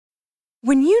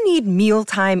When you need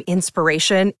mealtime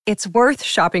inspiration, it's worth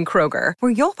shopping Kroger,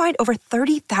 where you'll find over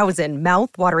 30,000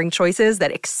 mouth-watering choices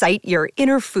that excite your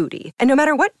inner foodie. And no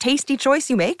matter what tasty choice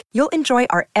you make, you'll enjoy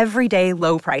our everyday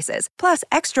low prices, plus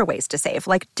extra ways to save,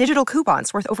 like digital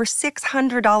coupons worth over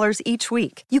 $600 each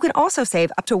week. You can also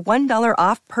save up to $1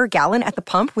 off per gallon at the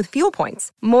pump with fuel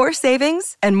points. More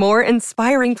savings and more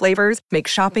inspiring flavors make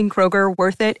shopping Kroger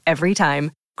worth it every time.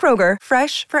 Kroger,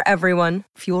 fresh for everyone.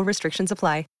 Fuel restrictions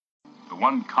apply. The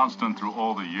one constant through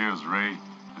all the years, Ray,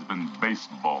 has been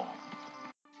baseball.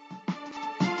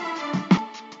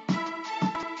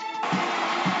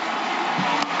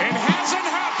 It hasn't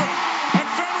happened at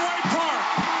Fenway Park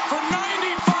for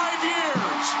 95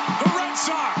 years. The Red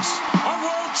Sox are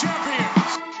world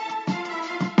champions.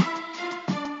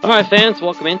 All right, fans,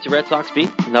 welcome into Red Sox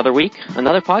Beat. Another week,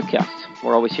 another podcast.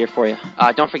 We're always here for you.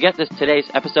 Don't forget, today's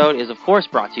episode is, of course,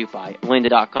 brought to you by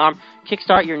lynda.com.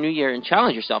 Kickstart your new year and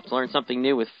challenge yourself to learn something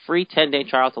new with free 10-day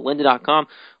trial to lynda.com.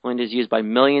 Lynda is used by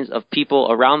millions of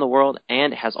people around the world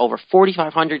and has over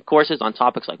 4,500 courses on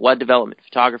topics like web development,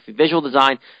 photography, visual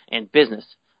design, and business.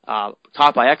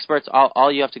 Taught by experts.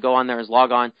 All you have to go on there is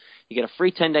log on. You get a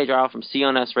free 10-day trial from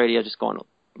CLNS Radio. Just go on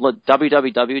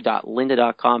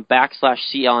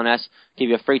www.lynda.com/CLNS. Give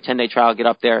you a free 10-day trial. Get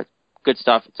up there. Good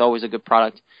stuff. It's always a good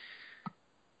product.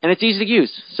 And it's easy to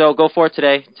use. So go for it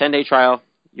today. 10-day trial.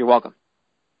 You're welcome.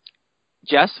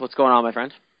 Jess, what's going on, my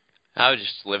friend? I was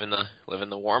just living the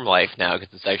warm life now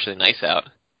because it's actually nice out.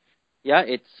 Yeah,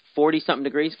 it's 40-something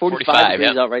degrees. 45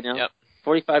 degrees out right now. Yep.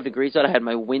 45 degrees out. I had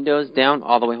my windows down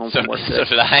all the way home from work today.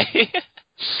 So did I.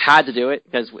 Had to do it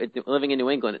because living in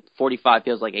New England, 45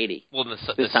 feels like 80. Well, the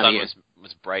sun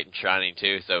was bright and shining,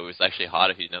 too, so it was actually hot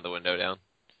if you didn't have the window down.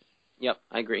 Yep,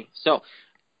 I agree. So,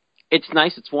 it's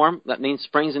nice, it's warm. That means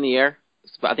spring's in the air.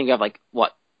 I think I have, a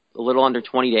little under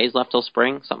 20 days left till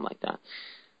spring, something like that.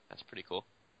 That's pretty cool.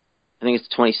 I think it's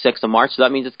the 26th of March, so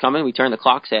that means it's coming. We turn the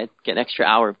clocks ahead, get an extra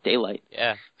hour of daylight.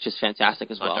 Yeah. Which is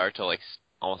fantastic as well. It's not dark till,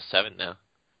 almost 7 now.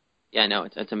 Yeah, I know.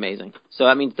 It's amazing. So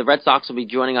that means the Red Sox will be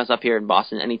joining us up here in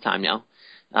Boston anytime now,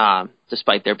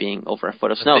 despite there being over a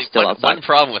foot of snow still outside. One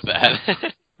problem with that.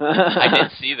 I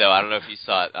did see, though, I don't know if you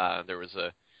saw it, there was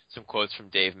some quotes from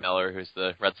Dave Meller, who's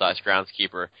the Red Sox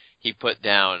groundskeeper. He put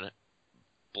down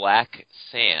black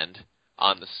sand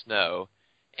on the snow,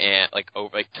 and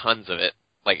tons of it,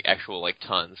 actual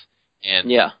tons,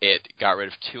 and it got rid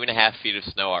of 2.5 feet of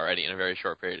snow already in a very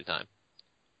short period of time.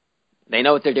 They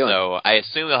know what they're doing. So I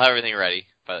assume they'll have everything ready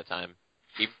by the time.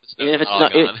 Even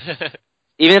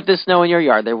if there's snow in your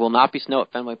yard, there will not be snow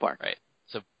at Fenway Park. Right.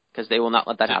 So because they will not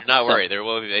let that happen. Do not worry, there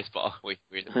will be baseball. We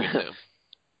assume.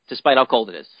 Despite how cold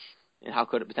it is, and how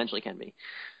cold it potentially can be.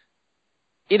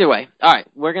 Either way, all right,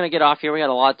 we're going to get off here. We got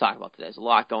a lot to talk about today. There's a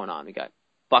lot going on. We got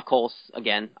Buchholz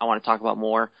again. I want to talk about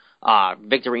more.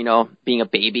 Victorino being a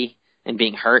baby and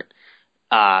being hurt.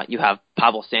 You have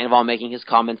Pablo Sandoval making his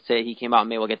comments today. He came out, and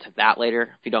maybe we'll get to that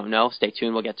later. If you don't know, stay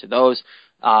tuned. We'll get to those.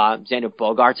 Xander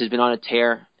Bogaerts has been on a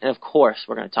tear. And, of course,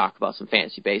 we're going to talk about some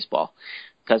fantasy baseball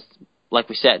because, like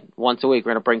we said, once a week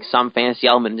we're going to bring some fantasy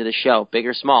element into the show, big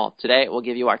or small. Today we'll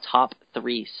give you our top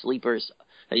 3 sleepers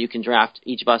that you can draft.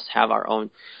 Each of us have our own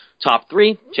top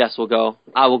 3. Jess will go.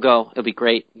 I will go. It'll be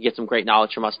great. You get some great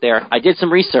knowledge from us there. I did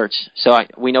some research, so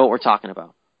we know what we're talking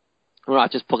about. We're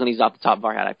not just pulling these off the top of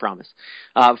our head, I promise.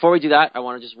 Before we do that, I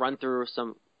want to just run through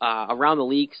some around the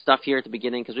league stuff here at the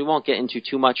beginning because we won't get into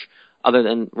too much other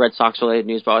than Red Sox-related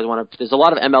news, but there's a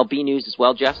lot of MLB news as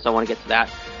well, Jeff, so I want to get to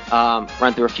that.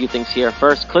 Run through a few things here.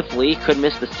 First, Cliff Lee could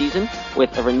miss the season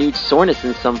with a renewed soreness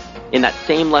in that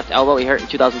same left elbow he hurt in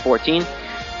 2014.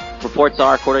 Reports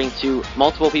are, according to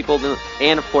multiple people,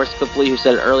 and of course Cliff Lee, who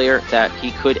said it earlier, that he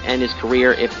could end his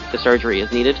career if the surgery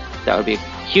is needed. That would be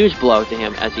a huge blow to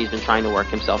him as he's been trying to work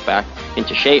himself back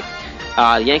into shape.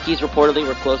 The Yankees reportedly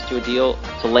were close to a deal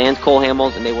to land Cole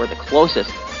Hamels, and they were the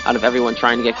closest out of everyone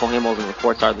trying to get Cole Hamels, and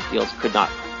reports are the deals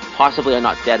possibly are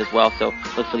not dead as well, so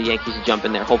look for the Yankees to jump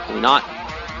in there. Hopefully not,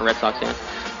 for Red Sox fans.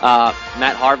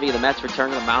 Matt Harvey, the Mets,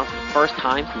 returned to the mound for the first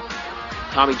time since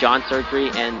Tommy John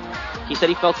surgery, and he said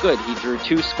he felt good. He threw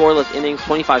 2 scoreless innings,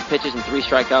 25 pitches, and 3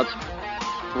 strikeouts,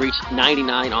 reached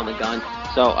 99 on the gun.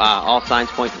 So all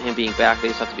signs point to him being back. They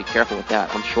just have to be careful with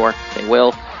that. I'm sure they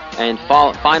will. And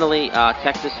finally,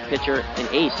 Texas pitcher and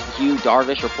ace Hugh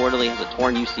Darvish reportedly has a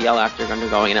torn UCL after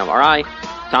undergoing an MRI.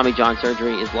 Tommy John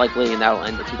surgery is likely, and that will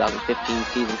end the 2015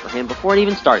 season for him before it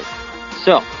even started.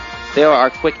 So there are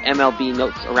quick MLB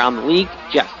notes around the league.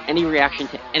 Jeff, any reaction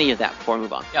to any of that before we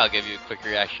move on? Yeah, I'll give you a quick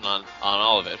reaction on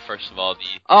all of it. First of all,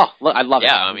 look, I love it.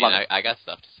 Yeah, I got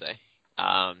stuff to say.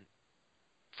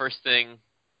 First thing,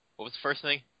 what was the first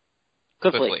thing?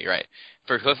 Cliff Lee. Right.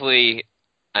 For Cliff Lee,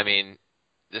 I mean,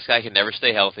 this guy can never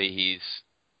stay healthy. He's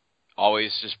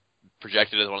always just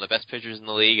projected as one of the best pitchers in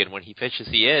the league, and when he pitches,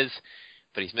 he is.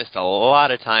 But he's missed a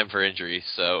lot of time for injuries,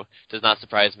 so it does not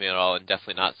surprise me at all, and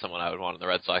definitely not someone I would want on the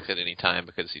Red Sox at any time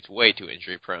because he's way too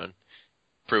injury prone,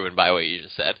 proven by what you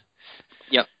just said.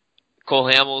 Yep. Cole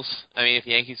Hamels, I mean, if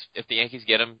the Yankees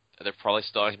get him, they're probably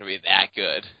still not going to be that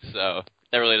good, so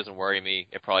that really doesn't worry me.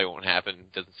 It probably won't happen.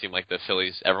 It doesn't seem like the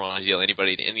Phillies ever want to deal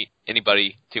anybody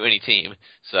to any team,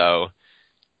 so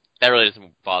that really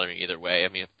doesn't bother me either way. I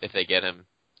mean, if they get him,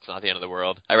 it's not the end of the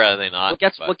world. I'd rather they not.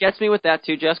 What gets me with that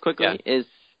too, Jess, quickly, is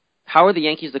how are the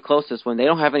Yankees the closest when they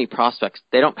don't have any prospects?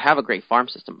 They don't have a great farm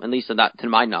system, at least to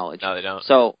my knowledge. No, they don't.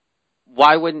 So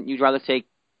why wouldn't you rather take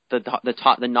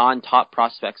the non-top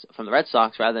prospects from the Red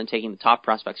Sox rather than taking the top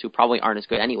prospects who probably aren't as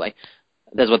good anyway?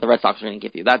 That's what the Red Sox are going to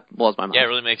give you. That blows my mind. Yeah, it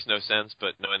really makes no sense,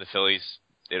 but knowing the Phillies,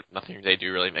 nothing they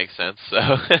do really makes sense. So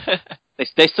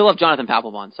they still have Jonathan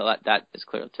Papelbon, so that is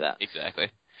clear to that. Exactly.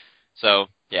 So,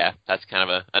 yeah, that's kind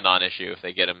of a non-issue. If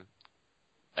they get him,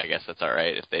 I guess that's all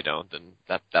right. If they don't, then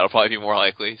that'll probably be more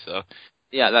likely. So,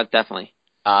 yeah, that definitely.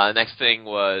 Next thing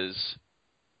was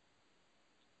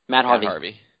Matt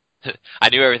Harvey. I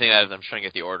knew everything. I'm trying to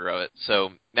get the order of it.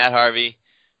 So, Matt Harvey,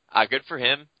 good for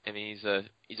him. I mean,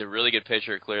 he's a really good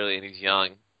pitcher, clearly, and he's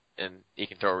young, and he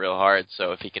can throw real hard.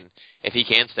 So if he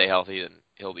can stay healthy, then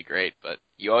he'll be great. But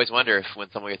you always wonder if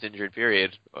when someone gets injured,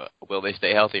 period, will they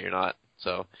stay healthy or not?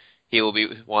 So he will be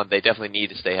one they definitely need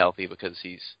to stay healthy because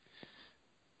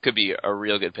could be a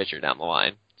real good pitcher down the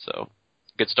line. So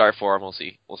good start for him. We'll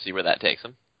see where that takes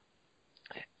him.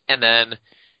 And then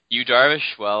Yu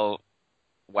Darvish, well,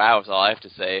 wow is all I have to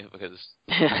say because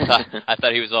I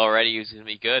thought he was already going to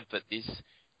be good, but these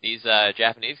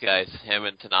Japanese guys, him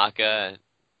and Tanaka,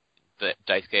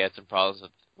 Daisuke had some problems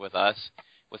with us,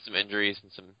 with some injuries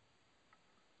and some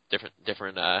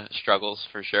different struggles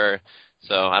for sure.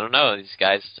 So I don't know, these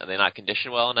guys, are they not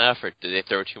conditioned well enough, or did they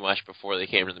throw too much before they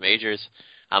came to the majors?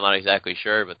 I'm not exactly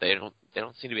sure, but they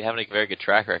don't seem to be having a very good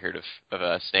track record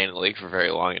of staying in the league for very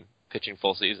long and pitching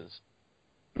full seasons.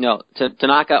 No,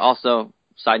 Tanaka also,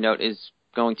 side note, is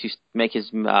going to make his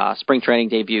spring training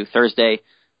debut Thursday.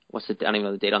 I don't even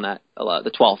know the date on that.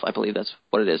 The 12th, I believe that's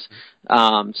what it is.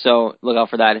 So look out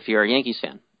for that if you're a Yankees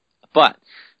fan. But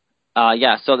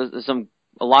so there's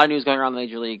a lot of news going around the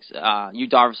major leagues. Yu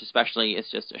Darvish especially is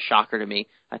just a shocker to me.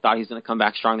 I thought he was going to come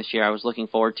back strong this year. I was looking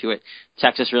forward to it.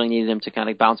 Texas really needed him to kind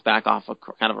of bounce back off of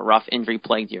kind of a rough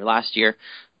injury-plagued year last year.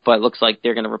 But it looks like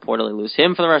they're going to reportedly lose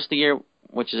him for the rest of the year,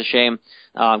 which is a shame.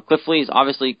 Cliff Lee is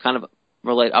obviously kind of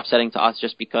really upsetting to us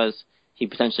just because he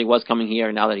potentially was coming here,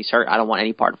 and now that he's hurt, I don't want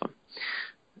any part of him.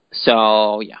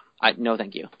 So, yeah, no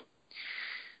thank you.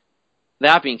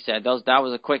 That being said, that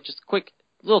was a quick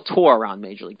little tour around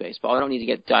Major League Baseball. I don't need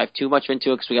to dive too much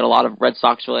into it because we got a lot of Red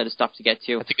Sox-related stuff to get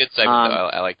to. That's a good segment, though.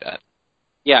 I like that.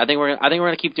 Yeah, I think we're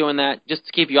going to keep doing that just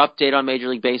to keep you updated on Major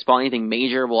League Baseball. Anything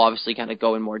major, we'll obviously kind of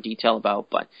go in more detail about,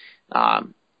 but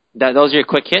those are your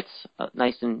quick hits,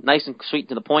 nice and sweet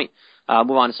to the point.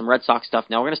 Move on to some Red Sox stuff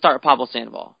now. We're going to start with Pablo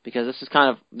Sandoval because this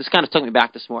kind of took me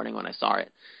back this morning when I saw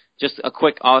it. Just a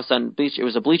quick, all of a sudden, it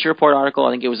was a Bleacher Report article.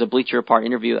 I think it was a Bleacher Report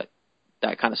interview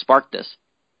that kind of sparked this.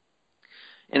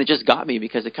 And it just got me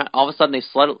because all of a sudden they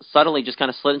subtly just kind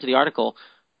of slid into the article.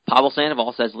 Pablo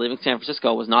Sandoval says leaving San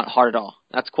Francisco was not hard at all.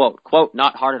 That's quote,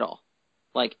 not hard at all.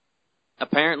 Like,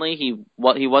 apparently he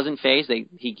wasn't phased.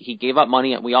 He gave up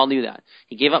money, and we all knew that.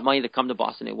 He gave up money to come to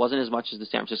Boston. It wasn't as much as the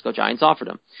San Francisco Giants offered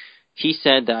him. He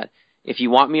said that if you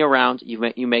want me around,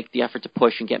 you make the effort to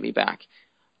push and get me back.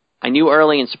 I knew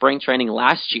early in spring training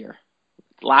last year,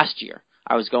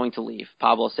 I was going to leave.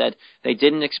 Pablo said they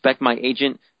didn't expect my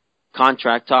agent,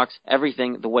 contract talks,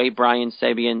 everything, the way Brian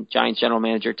Sabean, Giants general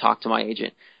manager, talked to my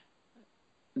agent.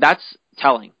 That's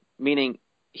telling, meaning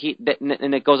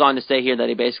and it goes on to say here that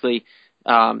he basically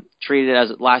treated it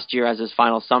as last year as his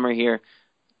final summer in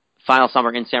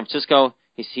San Francisco.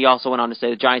 He also went on to say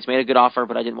the Giants made a good offer,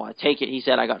 but I didn't want to take it. He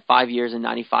said, I got 5 years in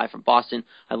 95 from Boston.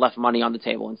 I left money on the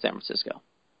table in San Francisco.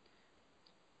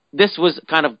 This was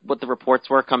kind of what the reports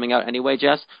were coming out anyway,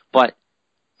 Jess, but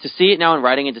to see it now in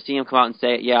writing and to see him come out and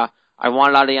say, yeah, I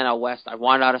wanted out of the NL West. I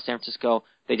wanted out of San Francisco.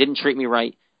 They didn't treat me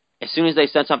right. As soon as they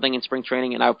said something in spring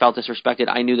training and I felt disrespected,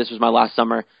 I knew this was my last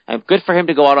summer. And good for him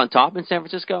to go out on top in San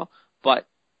Francisco, but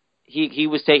he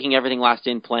was taking everything last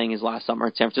in playing his last summer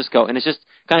in San Francisco, and it's just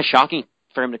kind of shocking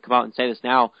for him to come out and say this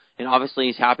now. And obviously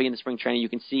he's happy in the spring training. You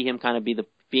can see him kind of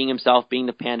being himself, being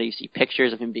the Panda. You see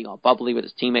pictures of him being all bubbly with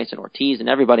his teammates and Ortiz and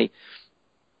everybody.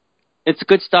 It's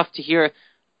good stuff to hear,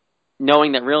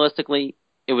 knowing that realistically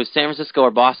it was San Francisco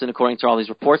or Boston according to all these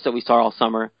reports that we saw all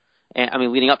summer.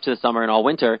 and leading up to the summer and all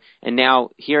winter, and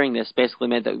now hearing this basically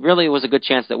meant that really it was a good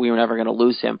chance that we were never going to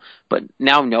lose him. But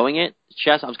now knowing it,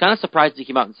 Chess, I was kind of surprised he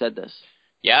came out and said this.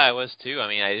 Yeah, I was too. I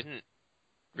didn't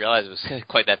realize it was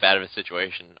quite that bad of a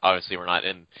situation. Obviously, we're not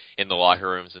in the locker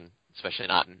rooms, and especially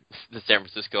not in the San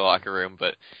Francisco locker room,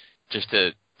 but just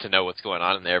to know what's going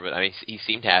on in there. But he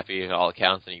seemed happy at all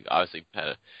accounts, and he obviously had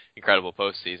an incredible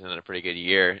postseason and a pretty good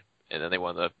year, and then they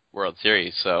won the World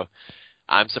Series. So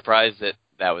I'm surprised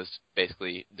that was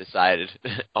basically decided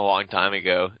a long time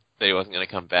ago that he wasn't going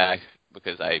to come back,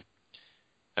 because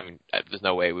there's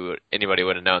no way anybody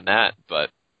would have known that. But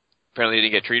apparently he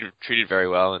didn't get treated very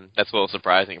well, and that's a little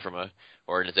surprising from an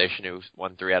organization who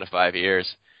won 3 out of 5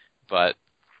 years. But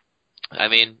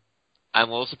I'm a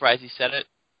little surprised he said it.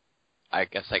 I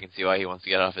guess I can see why he wants to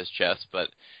get it off his chest, but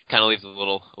kind of leaves a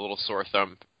little sore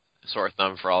thumb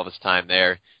for all of his time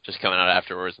there, just coming out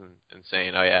afterwards and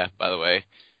saying, "Oh yeah, by the way,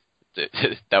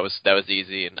 that was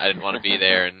easy, and I didn't want to be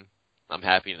there, and I'm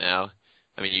happy now."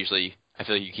 Usually I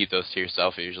feel like you keep those to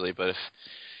yourself usually, but if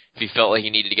he felt like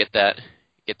he needed to get that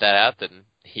out, then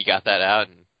he got that out,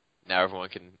 and now everyone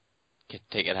can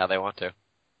take it how they want to.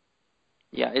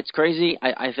 Yeah, it's crazy.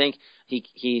 I think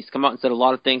he's come out and said a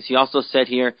lot of things. He also said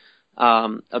here,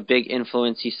 a big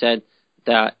influence. He said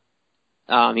that,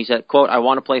 quote, "I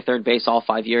want to play third base all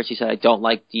 5 years." He said, "I don't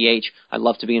like DH. I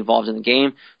love to be involved in the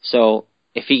game." So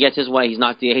if he gets his way, he's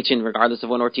not DHing regardless of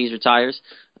when Ortiz retires.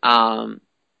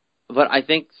 But I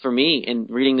think for me, in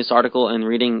reading this article and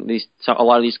reading a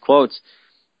lot of these quotes,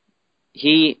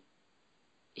 he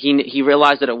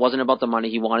realized that it wasn't about the money.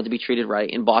 He wanted to be treated right.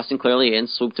 And Boston clearly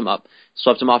swept him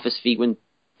off his feet when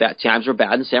times were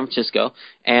bad in San Francisco.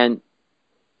 And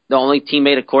the only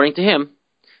teammate, according to him,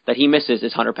 that he misses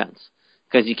is Hunter Pence.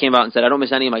 Because he came out and said, "I don't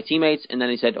miss any of my teammates." And then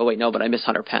he said, "Oh, wait, no, but I miss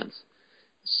Hunter Pence."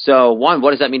 So, one,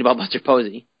 what does that mean about Buster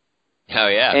Posey? Oh,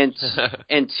 yeah.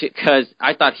 And because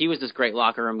I thought he was this great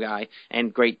locker room guy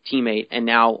and great teammate, and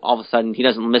now all of a sudden he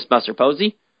doesn't miss Buster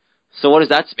Posey. So what does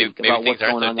that speak about what's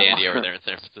going on in over there in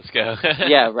San Francisco?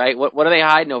 Yeah, right. What are they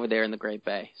hiding over there in the Great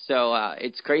Bay? So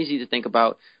it's crazy to think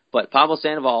about. But Pablo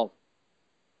Sandoval,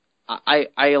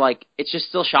 I like. It's just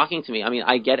still shocking to me.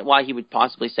 I get why he would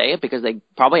possibly say it, because they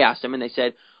probably asked him and they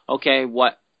said, "Okay,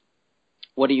 what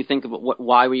do you think about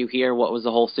why were you here? What was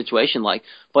the whole situation like?"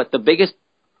 But the biggest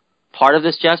part of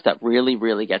this, Jess, that really,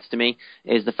 really gets to me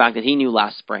is the fact that he knew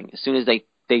last spring, as soon as they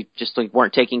just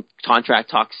weren't taking contract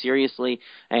talks seriously,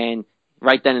 and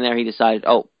right then and there he decided,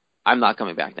 "Oh, I'm not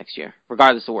coming back next year.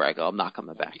 Regardless of where I go, I'm not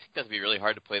coming back." You think that'd be really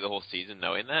hard to play the whole season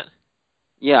knowing that?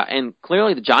 Yeah, and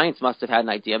clearly the Giants must have had an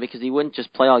idea, because he wouldn't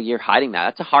just play all year hiding that.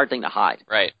 That's a hard thing to hide.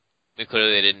 Right.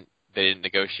 Clearly they didn't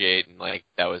negotiate, and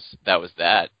that was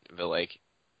that. But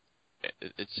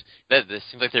this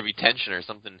seems like there'd be tension or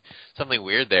something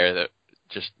weird there, that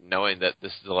just knowing that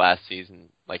this is the last season,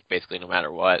 basically no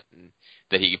matter what, and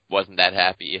that he wasn't that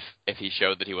happy if he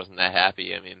showed that he wasn't that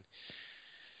happy.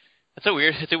 It's a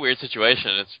weird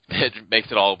situation. It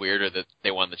makes it all weirder that they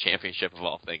won the championship of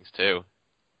all things too.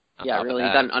 Yeah, really, he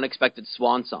got an unexpected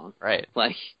swan song. Right.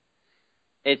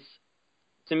 It's,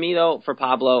 to me though, for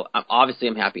Pablo, obviously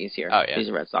I'm happy he's here. Oh, yeah. He's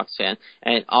a Red Sox fan,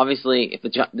 and obviously if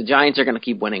the Giants are going to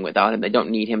keep winning without him, they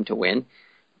don't need him to win.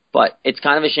 But it's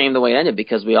kind of a shame the way it ended,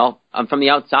 because from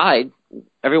the outside,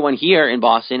 everyone here in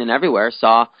Boston and everywhere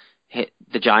saw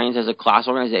the Giants as a class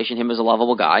organization, him as a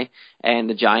lovable guy, and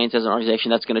the Giants as an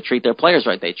organization that's going to treat their players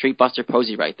right. They treat Buster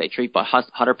Posey right. They treat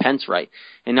Hunter Pence right.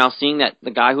 And now seeing that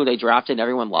the guy who they drafted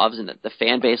everyone loves, and that the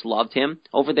fan base loved him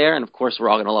over there, and of course we're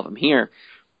all going to love him here,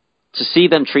 to see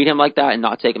them treat him like that and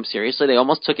not take him seriously, they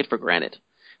almost took it for granted.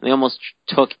 And they almost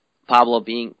took Pablo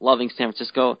loving San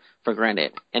Francisco for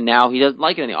granted. And now he doesn't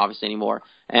like it obviously anymore.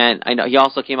 And I know he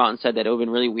also came out and said that it would have been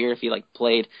really weird if he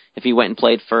went and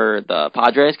played for the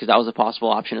Padres, because that was a possible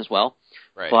option as well.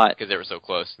 Right, because they were so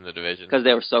close in the division. Because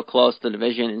they were so close to the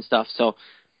division and stuff. So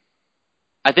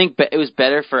I think it was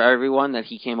better for everyone that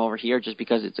he came over here, just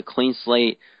because it's a clean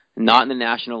slate, not in the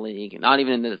National League, not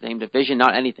even in the same division,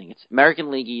 not anything. It's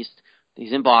American League East.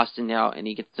 He's in Boston now, and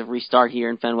he gets to restart here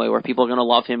in Fenway, where people are going to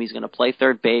love him. He's going to play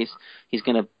third base. He's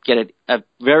going to get a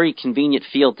very convenient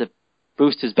field to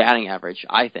boost his batting average,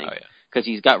 I think, because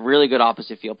he's got really good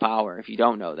opposite field power, if you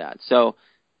don't know that. So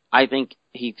I think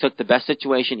he took the best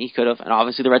situation he could have, and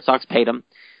obviously the Red Sox paid him.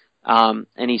 And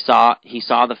he saw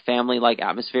the family-like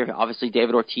atmosphere. Obviously,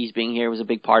 David Ortiz being here was a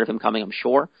big part of him coming, I'm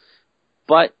sure.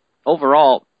 But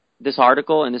overall, this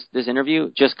article and this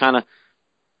interview just kind of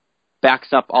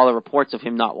backs up all the reports of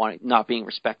him not being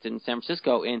respected in San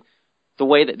Francisco. And the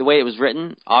way it was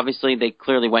written, obviously they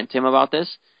clearly went to him about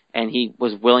this, and he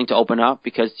was willing to open up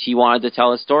because he wanted to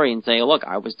tell his story and say, look,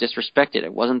 I was disrespected.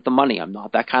 It wasn't the money. I'm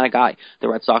not that kind of guy. The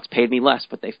Red Sox paid me less,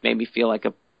 but they made me feel like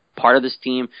a part of this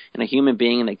team and a human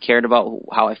being, and they cared about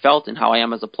how I felt and how I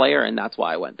am as a player, and that's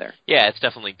why I went there. Yeah, it's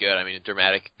definitely good. I mean, a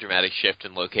dramatic shift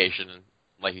in location, and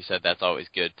like you said, that's always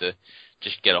good to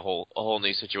just get a whole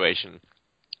new situation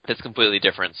that's completely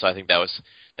different. So I think that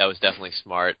was definitely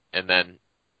smart. And then,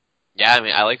 yeah, I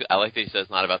mean, I like that he says it's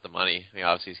not about the money. I mean,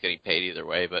 obviously he's getting paid either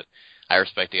way, but I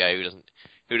respect a guy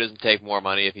who doesn't take more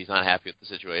money if he's not happy with the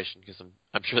situation, because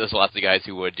I'm sure there's lots of guys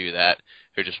who would do that,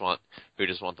 who just want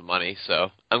the money.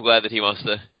 So I'm glad that he wants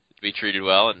to be treated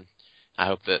well, and I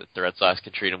hope that the Red Sox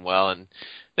can treat him well. And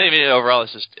I mean, overall,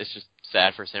 it's just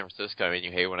sad for San Francisco. I mean,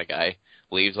 you hate when a guy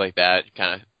leaves like that.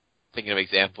 Kind of thinking of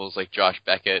examples like Josh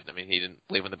Beckett. I mean, he didn't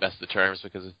leave on the best of terms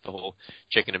because of the whole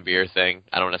chicken and beer thing.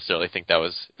 I don't necessarily think that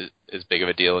was as big of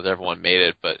a deal as everyone made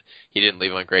it, but he didn't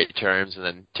leave on great terms. And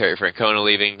then Terry Francona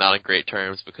leaving not on great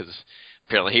terms because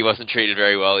apparently he wasn't treated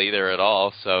very well either at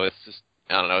all. So it's just,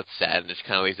 I don't know, it's sad, and it just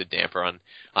kind of leaves a damper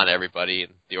on everybody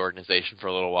and the organization for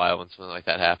a little while when something like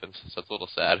that happens. So it's a little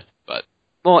sad, but...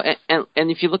 Well, and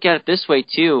if you look at it this way,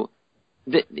 too,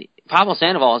 Pablo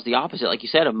Sandoval is the opposite, like you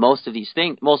said, of most of these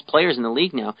things. Most players in the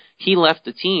league now, he left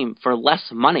the team for less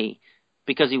money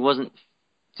because he wasn't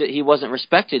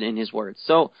respected in his words.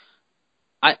 So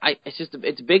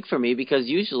it's big for me, because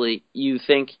usually you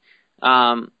think,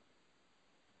 oh,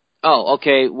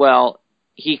 okay, well,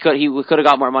 he could have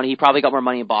got more money. He probably got more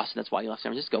money in Boston. That's why he left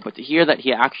San Francisco. But to hear that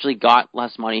he actually got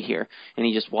less money here and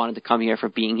he just wanted to come here for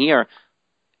being here,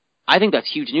 I think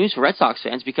that's huge news for Red Sox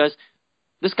fans, because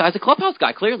this guy's a clubhouse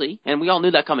guy, clearly, and we all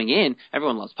knew that coming in.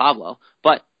 Everyone loves Pablo.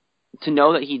 But to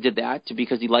know that he did that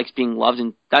because he likes being loved,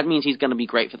 and that means he's going to be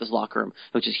great for this locker room,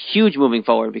 which is huge moving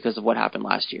forward because of what happened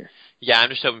last year. Yeah, I'm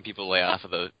just hoping people lay off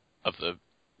of the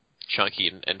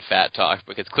chunky and fat talk,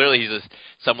 because clearly he's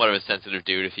somewhat of a sensitive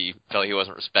dude if he felt he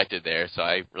wasn't respected there. So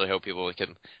I really hope people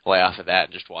can lay off of that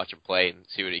and just watch him play and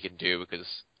see what he can do, because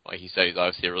like he said, he's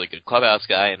obviously a really good clubhouse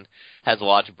guy and has a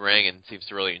lot to bring and seems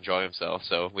to really enjoy himself.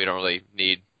 So we don't really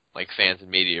need like fans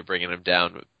and media bringing him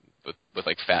down with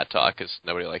like fat talk, because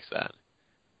nobody likes that.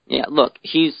 Yeah, look,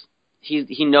 he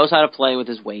knows how to play with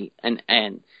his weight, and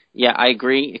yeah, I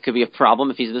agree. It could be a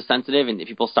problem if he's this sensitive and if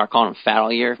people start calling him fat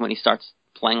all year when he starts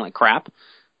playing like crap.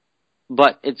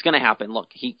 But it's going to happen. Look,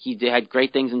 he had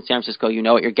great things in San Francisco. You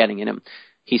know what you're getting in him.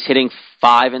 He's hitting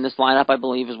 5 in this lineup, I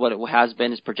believe, is what it has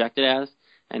been, is projected as,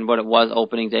 and what it was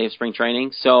opening day of spring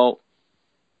training. So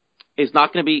he's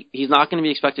not going to be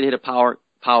expected to hit a power.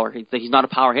 He's not a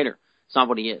power hitter. It's not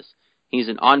what he is. He's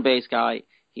an on-base guy.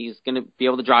 He's going to be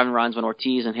able to drive in runs when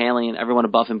Ortiz and Hanley and everyone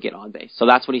above him get on base. So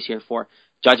that's what he's here for.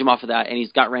 Judge him off of that, and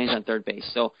he's got range on third base.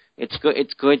 So it's good.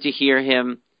 It's good to hear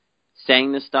him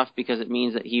saying this stuff, because it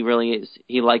means that he really is.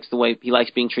 He likes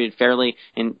being treated fairly,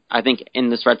 and I think in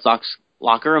this Red Sox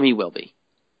locker room he will be.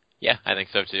 Yeah, I think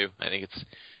so too. I think it's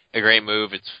a great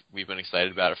move. We've been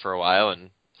excited about it for a while, and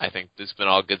I think this has been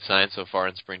all good signs so far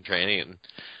in spring training, and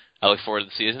I look forward to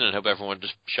the season and hope everyone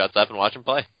just shuts up and watch him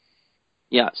play.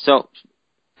 Yeah, so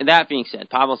that being said,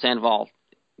 Pablo Sandoval,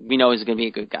 we know he's going to be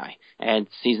a good guy, and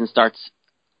season starts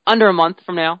under a month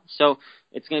from now, so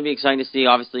it's going to be exciting to see.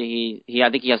 Obviously, I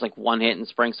think he has like 1 hit in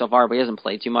spring so far, but he hasn't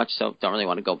played too much, so don't really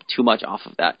want to go too much off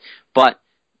of that. But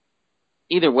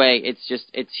either way,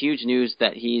 it's huge news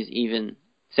that he's even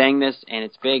saying this, and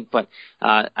it's big, but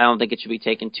I don't think it should be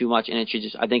taken too much, and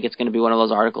I think it's going to be one of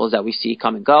those articles that we see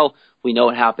come and go. We know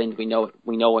what happened, we know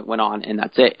what went on, and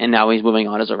that's it, and now he's moving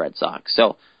on as a Red Sox.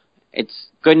 So it's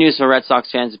good news for Red Sox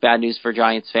fans, bad news for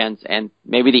Giants fans, and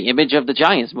maybe the image of the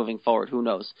Giants moving forward, who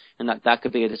knows, and that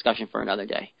could be a discussion for another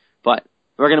day. But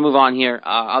we're going to move on here.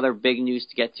 Other big news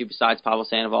to get to besides Pablo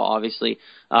Sandoval, obviously.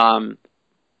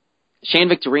 Shane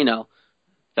Victorino,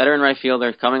 veteran right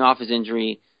fielder, coming off his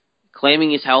injury, claiming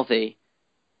he's healthy,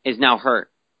 is now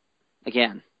hurt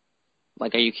again.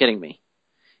 Like, are you kidding me?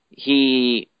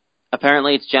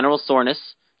 Apparently it's general soreness,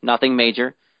 nothing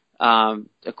major.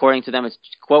 According to them, it's,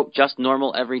 quote, just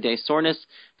normal everyday soreness.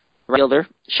 Right fielder,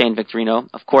 Shane Victorino,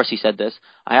 of course he said this.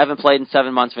 I haven't played in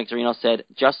 7 months, Victorino said.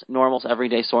 Just normal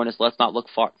everyday soreness. Let's not look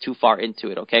too far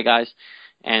into it, okay, guys?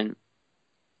 And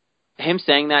him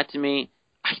saying that to me,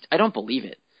 I don't believe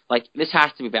it. Like, this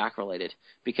has to be back-related,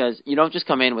 because you don't just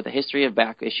come in with a history of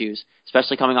back issues,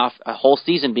 especially coming off a whole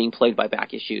season being plagued by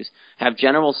back issues, have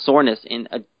general soreness in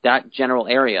that general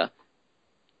area,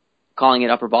 calling it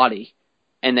upper body,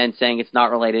 and then saying it's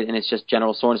not related and it's just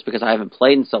general soreness because I haven't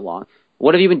played in so long.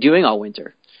 What have you been doing all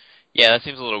winter? Yeah, that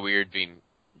seems a little weird, being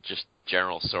just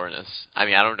general soreness. I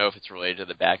mean, I don't know if it's related to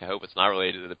the back. I hope it's not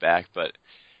related to the back, but,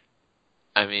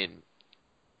 I mean,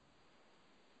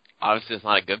 obviously it's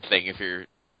not a good thing if you're.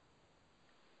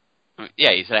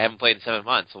 Yeah, he said I haven't played in 7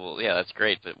 months. Well, yeah, that's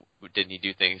great, but didn't he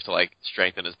do things to like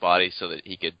strengthen his body so that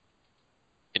he could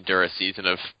endure a season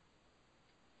of,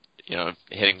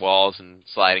 hitting walls and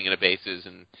sliding into bases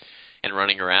and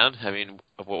running around? I mean,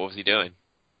 what was he doing?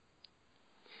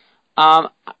 I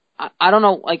don't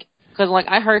know, because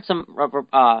I heard some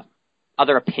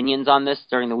other opinions on this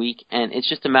during the week, and it's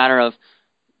just a matter of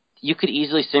you could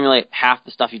easily simulate half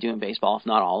the stuff you do in baseball, if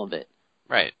not all of it.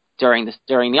 Right. During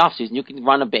the off season, you can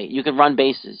run you can run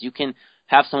bases, you can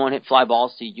have someone hit fly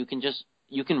balls to you,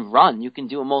 you can run, you can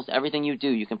do almost everything you do.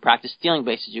 You can practice stealing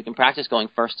bases, you can practice going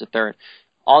first to third.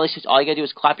 All you gotta do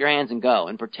is clap your hands and go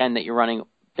and pretend that you're running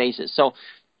bases. So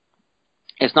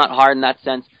it's not hard in that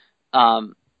sense.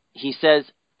 He says,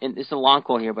 and this is a long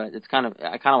quote here, but I kind of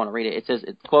want to read it. It says,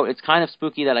 quote, "It's kind of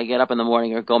spooky that I get up in the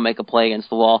morning or go make a play against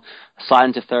the wall, slide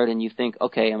into third, and you think,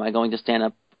 okay, am I going to stand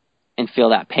up and feel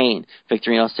that pain?"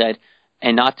 Victorino said,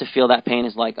 "And not to feel that pain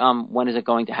is like, when is it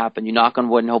going to happen? You knock on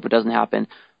wood and hope it doesn't happen,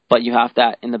 but you have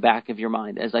that in the back of your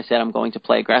mind. As I said, I'm going to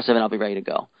play aggressive and I'll be ready to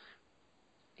go."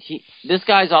 This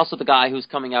guy's also the guy who's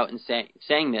coming out and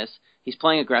saying this. He's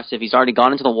playing aggressive. He's already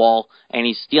gone into the wall, and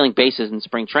he's stealing bases in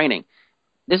spring training.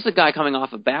 This is a guy coming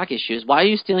off of back issues. Why are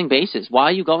you stealing bases? Why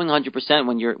are you going 100%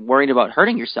 when you're worried about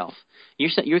hurting yourself?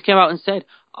 You came out and said,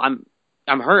 I'm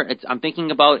hurt. I'm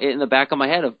thinking about it in the back of my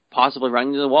head of possibly running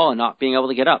into the wall and not being able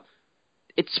to get up.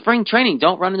 It's spring training.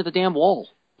 Don't run into the damn wall.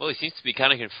 Well, he seems to be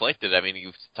kind of conflicted. I mean, he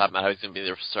was talking about how he's going to be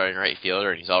the starting right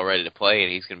fielder, and he's all ready to play,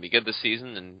 and he's going to be good this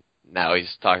season, and now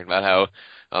he's talking about how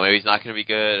maybe he's not going to be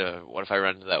good. What if I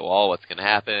run into that wall? What's going to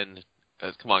happen?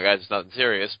 Come on, guys, it's nothing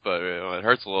serious, but it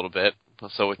hurts a little bit.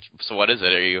 So what is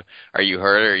it? Are you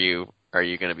hurt, or are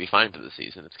you going to be fine for the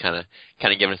season? It's kind of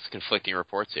giving us conflicting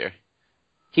reports here.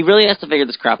 He really has to figure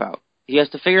this crap out. He has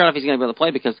to figure out if he's going to be able to play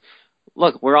because,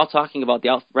 look, we're all talking about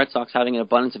the Red Sox having an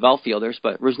abundance of outfielders,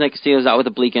 but Rusney Castillo's out with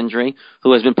a oblique injury,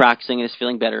 who has been practicing and is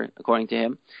feeling better, according to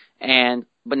him.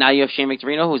 But now you have Shane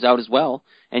Victorino, who's out as well,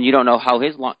 and you don't know how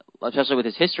especially with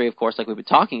his history, of course, like we've been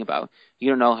talking about, you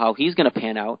don't know how he's going to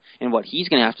pan out and what he's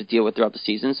going to have to deal with throughout the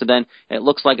season. So then it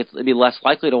looks like it'd be less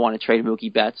likely to want to trade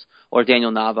Mookie Betts or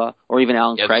Daniel Nava or even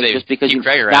Alan Craig, just because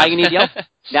now you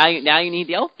need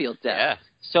the outfield depth. Yeah.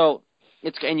 So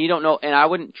and you don't know, and I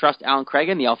wouldn't trust Alan Craig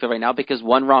in the outfield right now because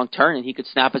one wrong turn and he could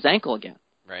snap his ankle again.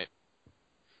 Right.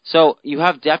 So you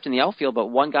have depth in the outfield, but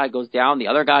one guy goes down, the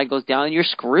other guy goes down, and you're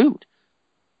screwed.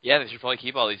 Yeah, they should probably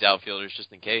keep all these outfielders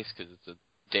just in case because it's a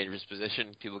dangerous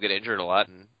position. People get injured a lot,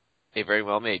 and they very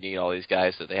well may need all these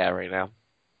guys that they have right now.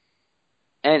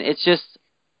 And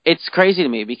it's crazy to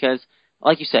me because,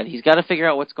 like you said, he's got to figure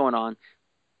out what's going on.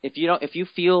 If you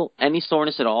feel any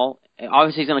soreness at all,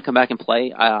 obviously he's going to come back and play.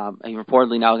 He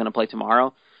reportedly now going to play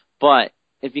tomorrow. But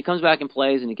if he comes back and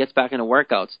plays and he gets back into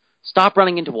workouts, stop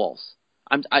running into walls.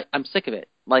 I'm sick of it.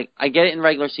 Like, I get it in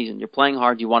regular season. You're playing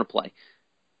hard. You want to play.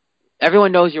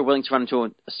 Everyone knows you're willing to run into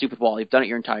a stupid wall. You've done it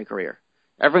your entire career.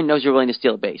 Everyone knows you're willing to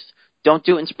steal a base. Don't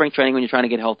do it in spring training when you're trying to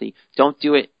get healthy. Don't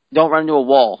do it. Don't run into a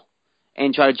wall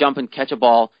and try to jump and catch a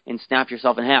ball and snap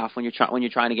yourself in half when you're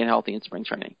trying to get healthy in spring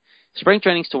training. Spring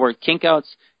training's to work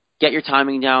kinkouts, get your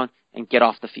timing down, and get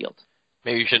off the field.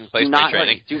 Maybe you shouldn't play spring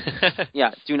training.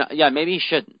 Maybe you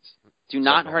shouldn't. Do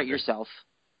not hurt yourself,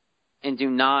 and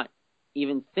do not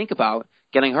even think about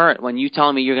getting hurt when you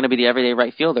tell me you're going to be the everyday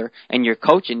right fielder, and your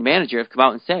coach and manager have come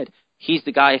out and said he's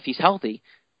the guy if he's healthy.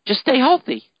 Just stay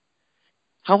healthy.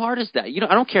 How hard is that?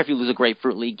 I don't care if you lose a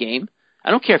Grapefruit League game.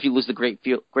 I don't care if you lose the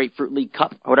Grapefruit League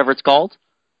Cup or whatever it's called.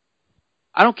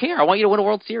 I don't care. I want you to win a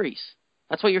World Series.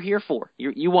 That's what you're here for.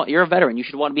 You're a veteran. You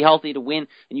should want to be healthy to win,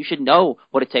 and you should know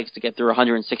what it takes to get through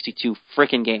 162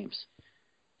 frickin' games.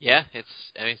 Yeah, it's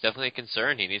definitely a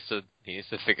concern. He needs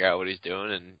to figure out what he's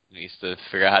doing, and he needs to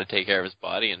figure out how to take care of his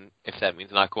body. And if that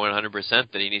means not going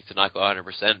 100%, then he needs to not go 100%.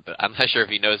 But I'm not sure if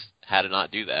he knows how to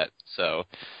not do that. So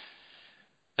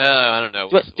I don't know.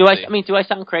 Do I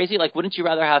sound crazy? Like, wouldn't you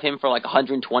rather have him for like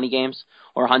 120 games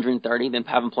or 130 than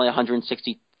have him play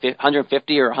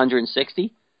 150 or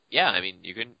 160? Yeah, I mean,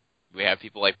 we have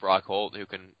people like Brock Holt who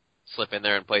can slip in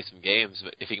there and play some games,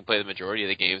 but if he can play the majority of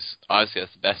the games, obviously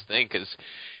that's the best thing because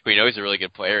we know he's a really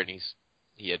good player, and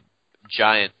he had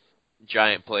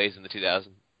giant plays in the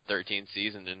 2013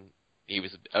 season, and he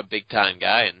was a big-time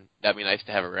guy, and that'd be nice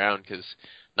to have around because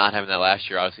not having that last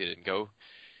year obviously didn't go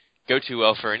too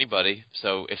well for anybody.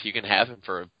 So if you can have him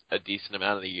for a decent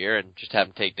amount of the year and just have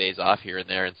him take days off here and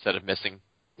there instead of missing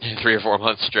 3 or 4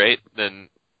 months straight, then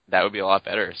that would be a lot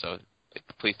better. So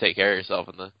please take care of yourself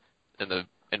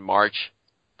in March,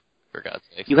 for God's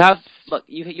sake. You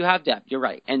have depth. You're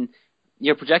right, and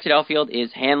your projected outfield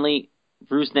is Hanley,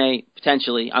 Rusney,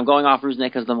 potentially, I'm going off Rusney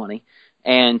because of the money,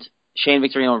 and Shane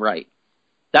Victorino right.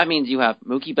 That means you have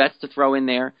Mookie Betts to throw in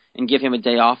there and give him a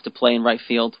day off to play in right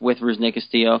field with Rusney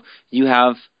Castillo. You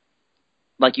have,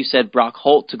 like you said, Brock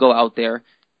Holt to go out there.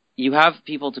 You have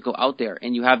people to go out there,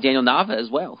 and you have Daniel Nava as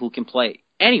well, who can play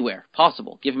anywhere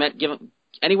possible. Give him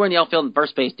anywhere in the outfield and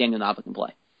first base, Daniel Nava can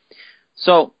play.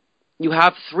 So you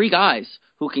have 3 guys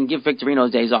who can give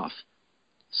Victorino days off.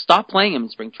 Stop playing him in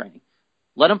spring training.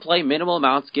 Let him play minimal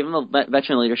amounts, give him the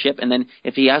veteran leadership, and then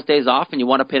if he has days off and you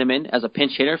want to put him in as a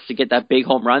pinch hitter to get that big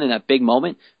home run in that big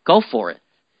moment, go for it.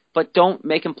 But don't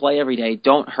make him play every day.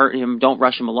 Don't hurt him. Don't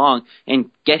rush him along,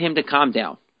 and get him to calm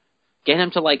down. Get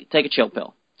him to take a chill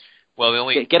pill.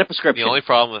 Well, get a prescription. The only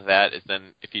problem with that is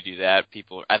then if you do that,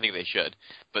 I think they should,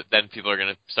 but then people are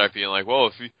going to start being like,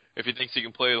 well, if he thinks he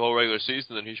can play the whole regular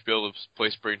season, then he should be able to play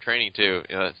spring training too.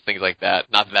 Things like that.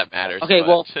 Not that matters. Okay,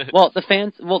 but. the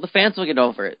fans will get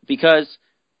over it because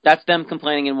that's them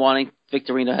complaining and wanting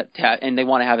Victorino and they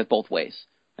want to have it both ways.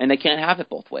 And they can't have it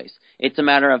both ways. It's a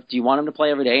matter of, do you want him to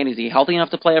play every day, and is he healthy enough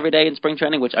to play every day in spring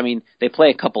training? Which, I mean, they play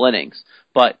a couple innings,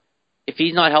 but if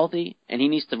he's not healthy and he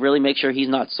needs to really make sure he's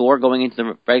not sore going into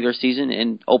the regular season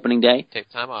and opening day, take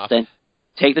time off. Then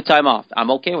take the time off. I'm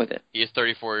okay with it. He is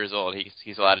 34 years old.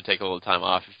 He's allowed to take a little time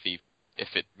off if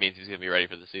it means he's going to be ready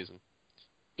for the season.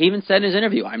 He even said in his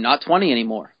interview, I'm not 20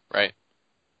 anymore. Right.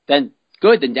 Then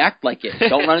good, then act like it.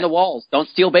 Don't run into walls. Don't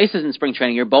steal bases in spring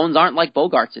training. Your bones aren't like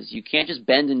Bogarts's. You can't just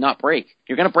bend and not break.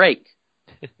 You're going to break.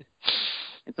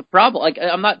 It's a problem. Like,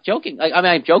 I'm not joking.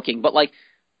 I'm joking, but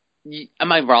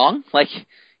am I wrong?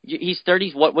 He's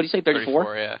 30, what do you say, 34?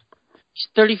 34, yeah. He's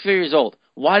 34 years old.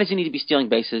 Why does he need to be stealing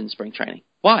bases in spring training?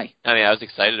 Why? I mean, I was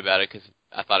excited about it because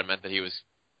I thought it meant that he was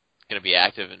going to be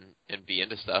active and be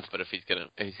into stuff, but if he's going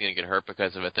to get hurt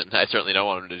because of it, then I certainly don't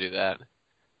want him to do that.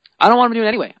 I don't want him to do it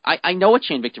anyway. I know what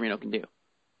Shane Victorino can do.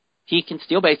 He can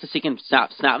steal bases, he can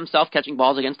snap himself catching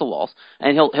balls against the walls,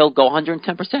 and he'll go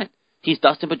 110%. He's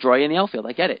Dustin Pedroia in the outfield.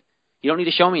 I get it. You don't need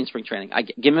to show me in spring training.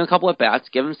 Give him a couple of bats,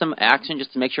 give him some action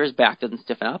just to make sure his back doesn't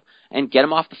stiffen up, and get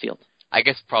him off the field. I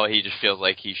guess probably he just feels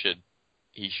like he should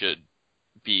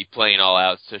be playing all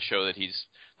out to show that he's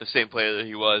the same player that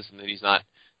he was, and that he's not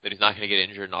going to get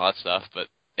injured and all that stuff. But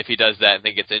if he does that and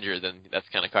then gets injured, then that's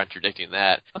kind of contradicting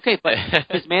that. Okay, but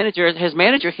his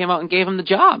manager came out and gave him the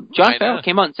job. John Farrell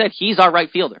came out and said he's our right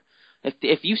fielder.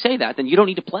 If you say that, then you don't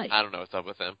need to play. I don't know what's up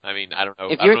with him. I mean, I don't know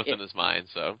what's in his mind.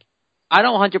 So I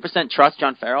don't 100% trust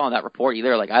John Farrell on that report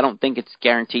either. I don't think it's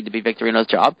guaranteed to be Victorino's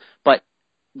job. But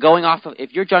going off of,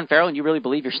 if you're John Farrell and you really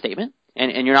believe your statement,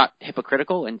 and you're not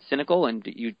hypocritical and cynical and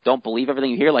you don't believe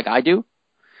everything you hear like I do,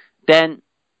 then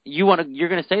you're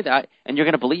going to say that and you're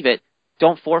going to believe it.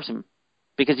 Don't force him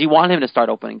because you want him to start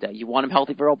opening day. You want him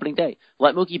healthy for opening day.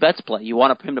 Let Mookie Betts play. You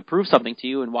want him to prove something to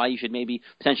you and why you should maybe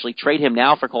potentially trade him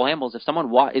now for Cole Hamels. If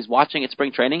someone is watching at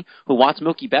spring training who wants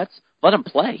Mookie Betts, let him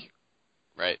play.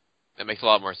 Right. That makes a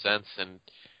lot more sense. And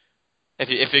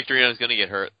if Victorino is going to get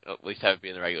hurt, at least have it be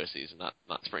in the regular season, not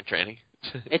spring training.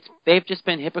 They've just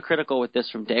been hypocritical with this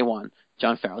from day one,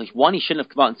 John Farrell. He shouldn't have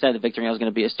come out and said that Victorino was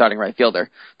going to be a starting right fielder,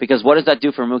 because what does that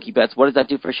do for Mookie Betts? What does that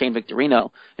do for Shane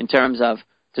Victorino in terms of,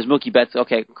 does Mookie Betts,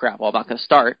 okay, crap, well, I'm not going to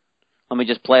start. Let me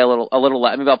just play maybe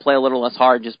I'll play a little less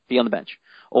hard, just be on the bench.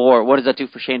 Or what does that do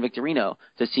for Shane Victorino?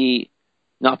 Does he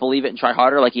not believe it and try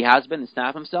harder like he has been and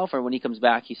snap himself? Or when he comes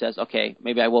back, he says, okay,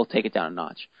 maybe I will take it down a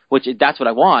notch, that's what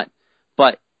I want.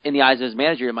 But in the eyes of his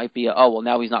manager, it might be,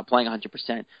 now he's not playing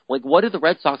 100%. What do the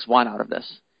Red Sox want out of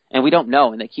this? And we don't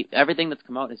know. And everything that's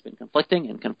come out has been conflicting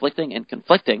and conflicting and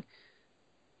conflicting.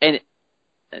 And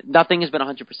nothing has been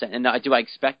 100%. And do I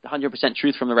expect 100%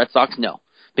 truth from the Red Sox? No,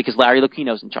 because Larry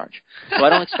Lucchino's in charge. So I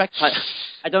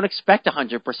don't expect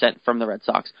 100% from the Red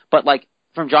Sox. But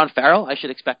from John Farrell, I should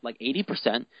expect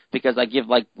 80% because I give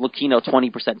Lucchino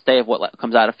 20% stay of what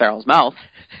comes out of Farrell's mouth.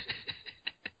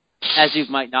 As you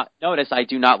might not notice, I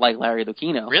do not like Larry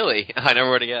Lucchino. Really? I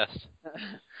never would have guessed.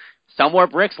 Somewhere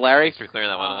bricks, Larry. Thanks for clearing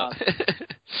that one up.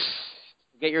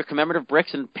 Get your commemorative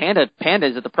bricks and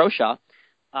pandas at the pro shop.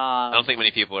 I don't think many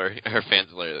people are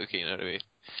fans of Larry Lucchino, to be.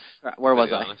 Where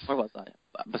was I?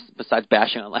 Besides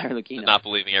bashing on Larry Lucchino. Not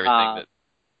believing everything that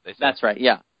they say. That's right,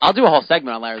 yeah. I'll do a whole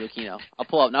segment on Larry Lucchino. I'll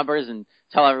pull out numbers and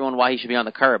tell everyone why he should be on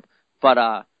the curb.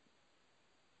 But,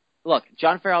 look,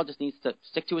 John Farrell just needs to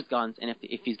stick to his guns, and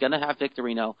if he's going to have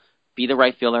Victorino be the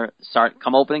right fielder,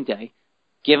 come opening day,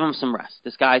 give him some rest.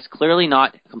 This guy's clearly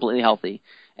not completely healthy,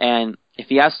 and if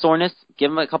he has soreness,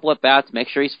 give him a couple of bats, make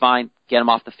sure he's fine, get him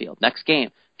off the field. Next game,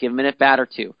 give him an at-bat or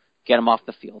two, get him off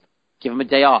the field. Give him a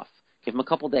day off, give him a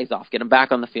couple days off, get him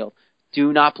back on the field.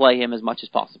 Do not play him as much as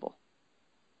possible.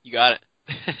 You got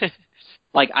it.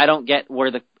 Like, I don't get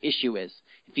where the issue is.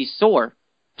 If he's sore,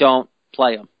 don't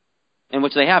play him, in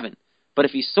which they haven't. But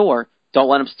if he's sore, don't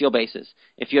let him steal bases.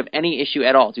 If you have any issue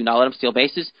at all, do not let him steal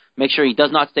bases. Make sure he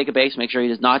does not stake a base. Make sure he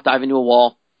does not dive into a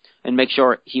wall. And make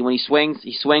sure when he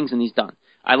swings and he's done.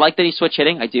 I like that he's switch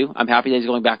hitting. I do. I'm happy that he's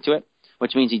going back to it,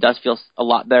 which means he does feel a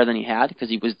lot better than he had because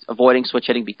he was avoiding switch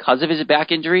hitting because of his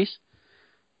back injuries.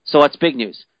 So that's big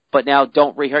news. But now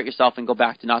don't re-hurt yourself and go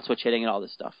back to not switch hitting and all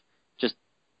this stuff. Just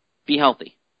be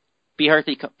healthy. Be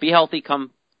healthy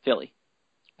come Philly.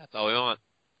 That's all we want.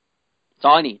 That's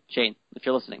all I need, Shane, if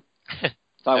you're listening. That's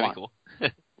all I want. Cool.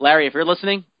 Larry, if you're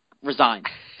listening, resign.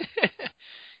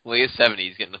 Well, he's 70.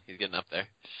 He's getting up there.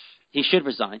 He should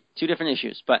resign. Two different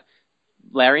issues. But,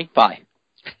 Larry, bye.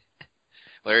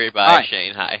 Larry, bye. Right.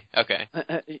 Shane, hi. Okay.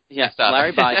 Yes,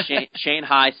 Larry, bye. Shane,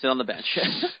 hi. Sit on the bench.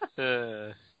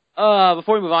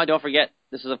 Before we move on, don't forget,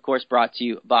 this is, of course, brought to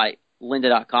you by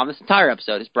Lynda.com. This entire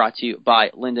episode is brought to you by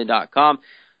Lynda.com.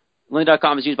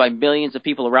 Lynda.com is used by millions of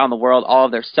people around the world. All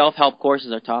of their self-help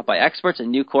courses are taught by experts,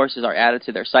 and new courses are added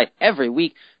to their site every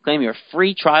week. Claim your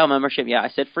free trial membership. Yeah, I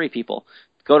said free, people.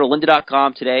 Go to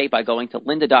Lynda.com today by going to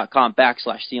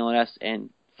Lynda.com/CLNS and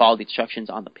follow the instructions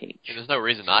on the page. And there's no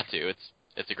reason not to.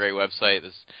 It's a great website.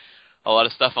 There's a lot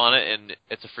of stuff on it, and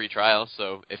it's a free trial.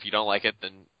 So if you don't like it,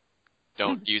 then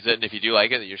don't use it. And if you do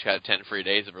like it, you just got 10 free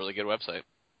days of a really good website.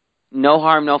 No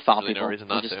harm, no foul, really people. No reason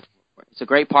not to. It's a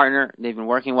great partner. They've been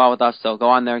working well with us, so go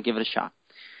on there and give it a shot.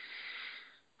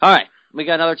 All right, we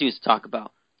got another news to talk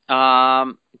about.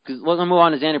 We're going to move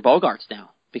on to Xander Bogaerts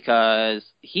now because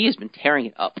he has been tearing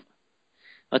it up.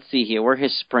 Let's see here. Where are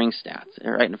his spring stats?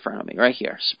 They're right in front of me, right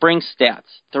here. Spring stats,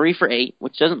 3 for 8,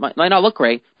 which might not look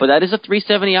great, but that is a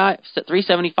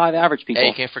 375 average, people. Hey,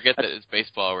 you can't forget that it's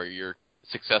baseball where you're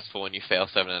successful when you fail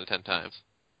 7 out of 10 times.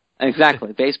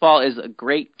 Exactly. Baseball is a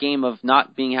great game of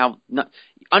not being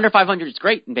under 500 is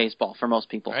great in baseball for most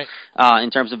people. Right. In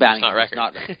terms of batting.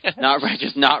 It's not record.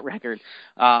 Just not record.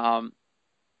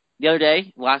 The other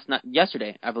day,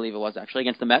 yesterday, I believe it was actually,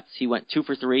 against the Mets, he went 2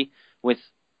 for 3 with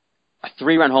a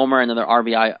 3-run homer and another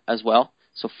RBI as well.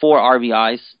 So 4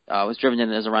 RBIs, was driven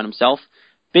in as a run himself.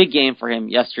 Big game for him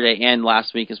yesterday and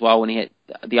last week as well when he hit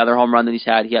the other home run that he's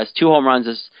had. He has 2 home runs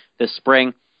this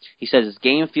spring. He says his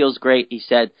game feels great. He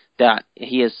said that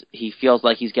he feels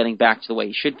like he's getting back to the way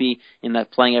he should be, and that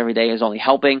playing every day is only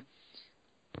helping.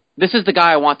 This is the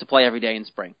guy I want to play every day in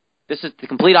spring. This is the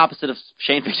complete opposite of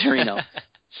Shane Victorino.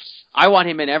 I want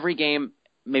him in every game,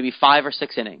 maybe 5 or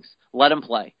 6 innings. Let him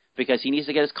play because he needs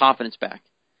to get his confidence back.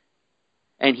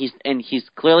 And he's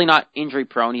clearly not injury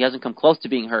prone. He hasn't come close to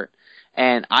being hurt,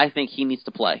 and I think he needs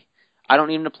to play. I don't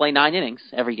need him to play 9 innings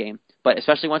every game, but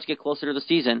especially once you get closer to the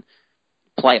season.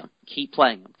 Play him. Keep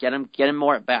playing him. Get him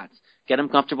more at bats. Get him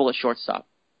comfortable at shortstop.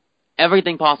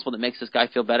 Everything possible that makes this guy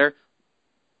feel better,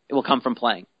 it will come from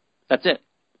playing. That's it.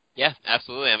 Yeah,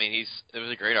 absolutely. I mean, there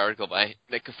was a great article by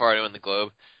Nick Cafardo in the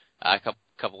Globe a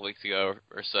couple of weeks ago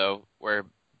or so where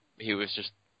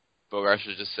Bogaerts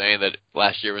was just saying that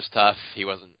last year was tough. He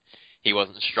wasn't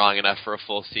strong enough for a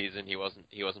full season. He wasn't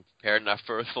prepared enough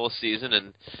for a full season,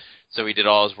 and so he did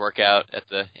all his workout at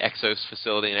the Exos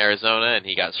facility in Arizona, and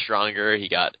he got stronger. He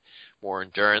got more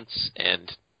endurance,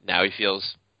 and now he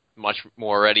feels much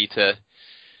more ready to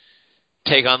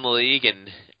take on the league and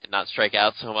not strike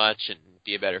out so much and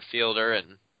be a better fielder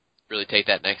and really take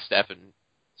that next step and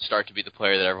start to be the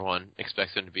player that everyone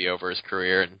expects him to be over his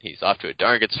career, and he's off to a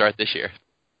darn good start this year.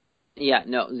 Yeah,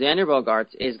 no, Xander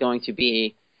Bogaerts is going to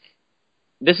be...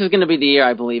 This is going to be the year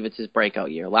I believe it's his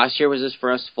breakout year. Last year was his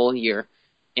first full year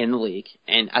in the league,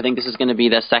 and I think this is going to be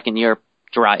the second year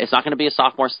dry. It's not going to be a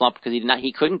sophomore slump because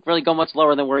he couldn't really go much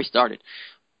lower than where he started.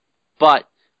 But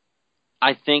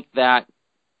I think that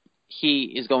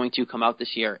he is going to come out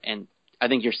this year, and I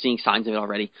think you're seeing signs of it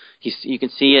already. You can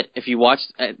see it if you watch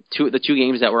the 2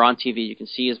 games that were on TV. You can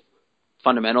see his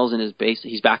fundamentals and his base.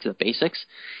 He's back to the basics,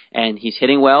 and he's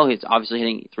hitting well. He's obviously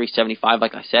hitting 375,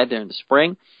 like I said, there in the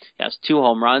spring. He has 2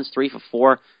 home runs, 3 for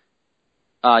 4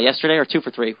 yesterday, or 2 for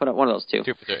 3. One of those 2.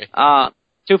 2 for 3.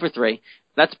 2 for 3.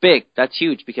 That's big. That's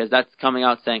huge because that's coming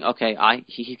out saying, okay,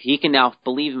 he can now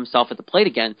believe himself at the plate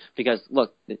again because,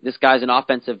 look, this guy's an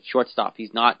offensive shortstop.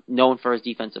 He's not known for his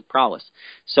defensive prowess.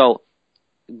 So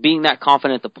being that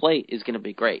confident at the plate is going to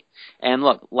be great. And,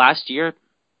 look, last year,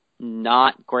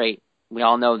 not great. We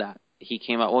all know that. He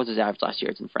came out. What was his average last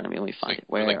year? It's in front of me. Let me find it.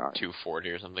 Where like are 240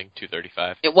 or something,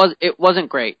 235. It wasn't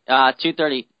great.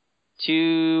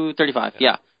 235.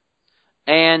 Yeah.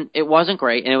 And it wasn't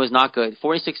great, and it was not good.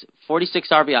 46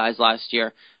 RBIs last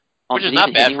year. Which is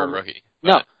not bad for a rookie.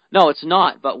 No, it's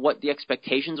not. But what the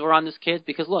expectations were on this kid,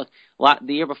 because look,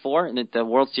 the year before, in the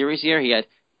World Series year, he had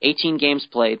 18 games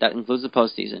played, that includes the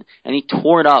postseason, and he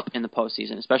tore it up in the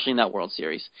postseason, especially in that World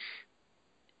Series.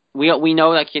 We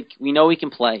know that kid. We know he can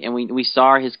play, and we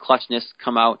saw his clutchness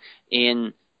come out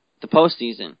in the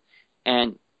postseason,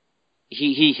 and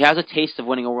he has a taste of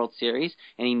winning a World Series,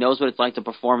 and he knows what it's like to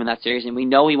perform in that series, and we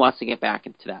know he wants to get back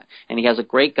into that. And he has a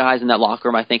great guys in that locker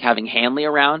room. I think having Hanley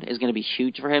around is going to be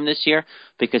huge for him this year,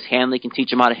 because Hanley can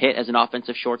teach him how to hit as an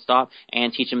offensive shortstop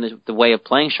and teach him the way of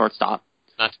playing shortstop.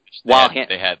 Not to mention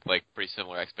they had like pretty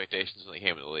similar expectations when they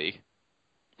came in the league.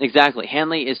 Exactly.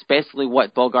 Hanley is basically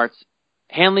what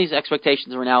Hanley's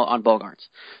expectations are now on Bogaerts.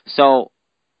 So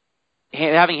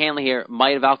having Hanley here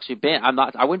might have actually been.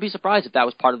 I wouldn't be surprised if that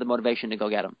was part of the motivation to go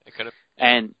get him. It could have.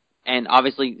 And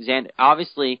obviously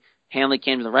Hanley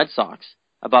came to the Red Sox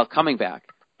about coming back,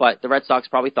 but the Red Sox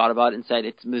probably thought about it and said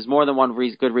there's more than one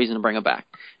good reason to bring him back,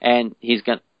 and he's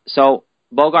gonna. So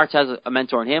Bogaerts has a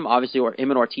mentor in him. Obviously,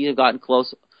 him and Ortiz have gotten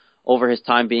close over his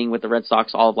time being with the Red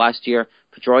Sox all of last year.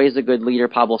 Pedroia is a good leader.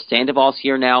 Pablo Sandoval's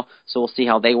here now, so we'll see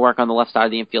how they work on the left side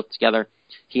of the infield together.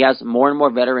 He has more and more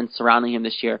veterans surrounding him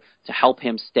this year to help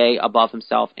him stay above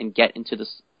himself and get into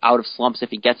out of slumps if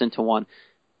he gets into one.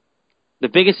 The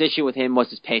biggest issue with him was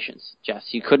his patience, Jess.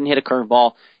 He couldn't hit a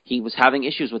curveball. He was having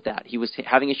issues with that. He was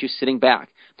having issues sitting back.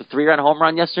 The 3-run home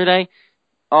run yesterday,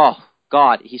 oh,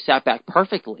 God, he sat back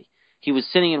perfectly. He was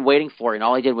sitting and waiting for it, and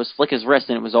all he did was flick his wrist,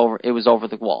 and it was over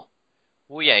the wall.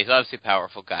 Well, yeah, he's obviously a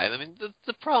powerful guy. I mean,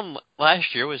 the problem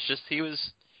last year was just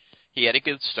he had a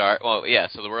good start. Well, yeah,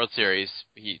 so the World Series,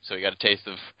 he got a taste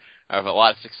of a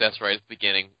lot of success right at the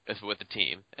beginning with the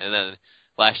team. And then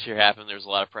last year happened, there was a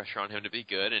lot of pressure on him to be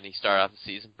good, and he started off the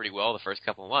season pretty well the first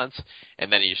couple of months,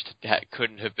 and then he just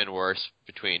couldn't have been worse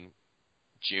between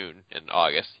June and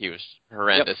August. He was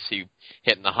horrendous. Yep. He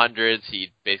hit in the hundreds.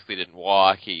 He basically didn't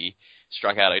walk. He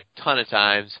struck out a ton of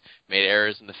times, made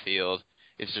errors in the field.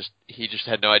 He just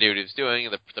had no idea what he was doing.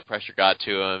 The pressure got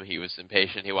to him. He was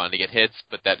impatient. He wanted to get hits,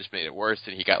 but that just made it worse,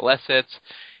 and he got less hits.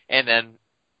 And then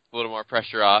a little more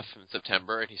pressure off in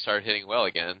September, and he started hitting well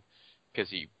again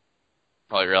because he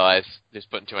probably realized he was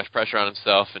putting too much pressure on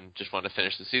himself and just wanted to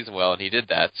finish the season well, and he did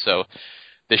that. So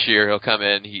this year he'll come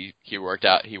in. He worked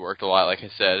out. He worked a lot, like I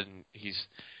said, and he's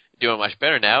doing much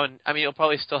better now. And I mean, he'll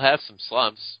probably still have some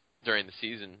slumps during the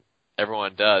season.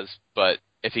 Everyone does, but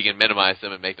if he can minimize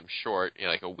them and make them short,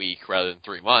 like a week rather than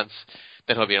 3 months,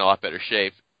 then he'll be in a lot better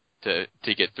shape to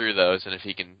get through those. And if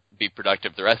he can be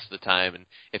productive the rest of the time, and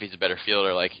if he's a better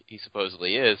fielder like he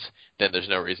supposedly is, then there's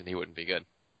no reason he wouldn't be good.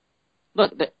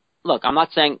 Look, I'm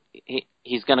not saying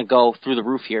he's going to go through the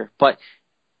roof here,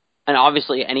 and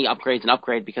obviously any upgrade's an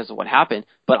upgrade because of what happened,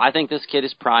 but I think this kid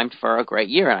is primed for a great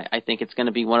year, and I think it's going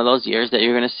to be one of those years that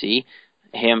you're going to see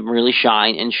him really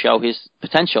shine and show his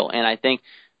potential. And I think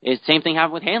the same thing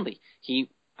happened with Hanley.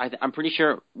 I'm pretty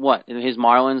sure his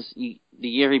Marlins, the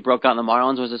year he broke out in the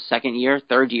Marlins was his second year,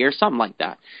 third year, something like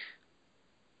that.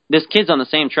 This kid's on the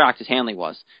same track as Hanley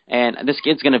was, and this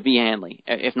kid's going to be Hanley,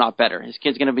 if not better. His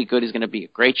kid's going to be good. He's going to be a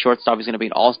great shortstop. He's going to be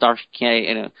an all-star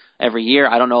candidate every year.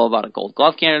 I don't know about a Gold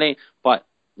Glove candidate, but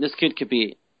this kid could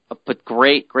be a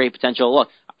great potential. Look,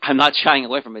 I'm not shying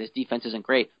away from it. His defense isn't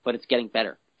great, but it's getting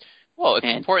better. Well, it's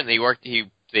important that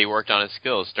they worked on his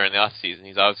skills during the off season.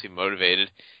 He's obviously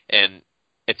motivated, and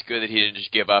it's good that he didn't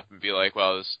just give up and be like,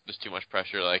 well, there's too much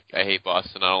pressure. Like, I hate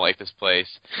Boston. I don't like this place.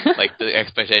 Like, the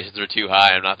expectations are too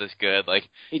high. I'm not this good. Like,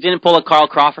 he didn't pull a Carl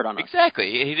Crawford on us.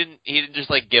 Exactly. He didn't just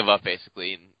like give up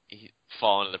basically and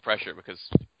fall under the pressure because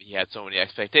he had so many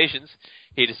expectations.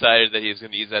 He decided that he was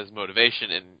going to use that as motivation,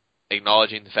 and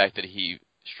acknowledging the fact that he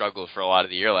struggled for a lot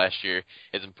of the year last year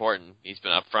is important. He's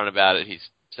been upfront about it. He's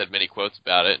said many quotes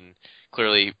about it, and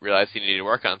clearly realized he needed to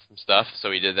work on some stuff,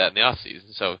 so he did that in the off season.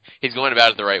 So he's going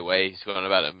about it the right way. He's going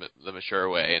about it the mature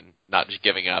way, and not just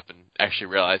giving up, and actually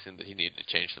realizing that he needed to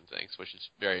change some things, which is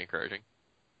very encouraging.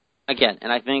 Again, and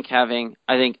I think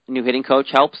new hitting coach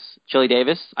helps. Chili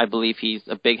Davis, I believe he's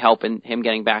a big help in him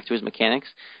getting back to his mechanics.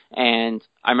 And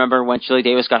I remember when Chili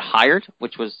Davis got hired,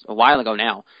 which was a while ago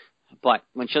now, but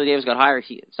when Chili Davis got hired,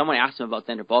 someone asked him about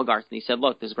Xander Bogaerts, and he said,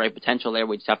 look, there's great potential there.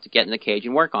 We just have to get in the cage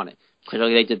and work on it.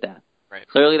 Clearly they did that. Right.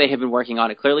 Clearly they have been working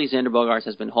on it. Clearly Xander Bogaerts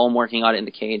has been home working on it in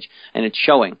the cage, and it's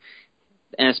showing.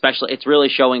 And especially, it's really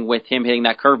showing with him hitting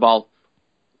that curveball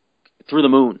through the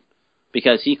moon,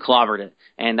 because he clobbered it.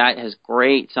 And that has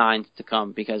great signs to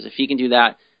come, because if he can do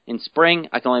that in spring,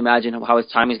 I can only imagine how his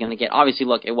time is going to get. Obviously,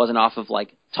 look, it wasn't off of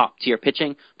like top-tier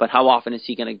pitching, but how often is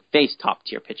he going to face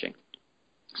top-tier pitching,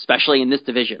 especially in this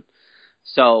division?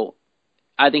 So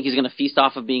I think he's going to feast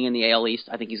off of being in the AL East.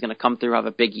 I think he's going to come through, have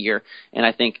a big year, and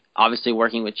I think obviously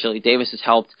working with Chili Davis has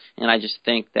helped, and I just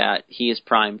think that he is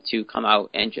primed to come out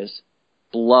and just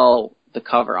blow the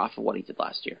cover off of what he did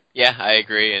last year. Yeah, I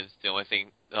agree. And it's the only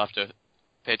thing they'll have to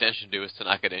pay attention to is to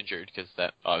not get injured, because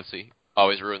that obviously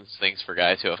always ruins things for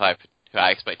guys who have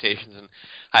high expectations and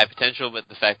high potential. But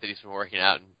the fact that he's been working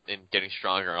out and getting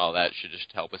stronger and all that should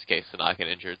just help his case to not get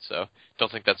injured. So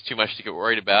don't think that's too much to get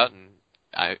worried about. And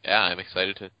I'm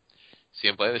excited to see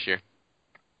him play this year.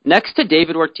 Next to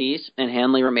David Ortiz and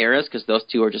Hanley Ramirez, because those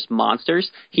two are just monsters,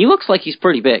 he looks like he's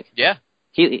pretty big. Yeah.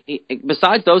 He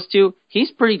besides those two, he's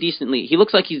pretty decently. He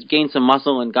looks like he's gained some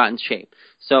muscle and got in shape.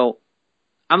 So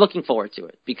I'm looking forward to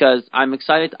it because I'm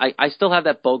excited. I still have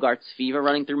that Bogarts fever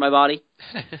running through my body.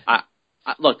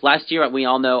 Look, last year, we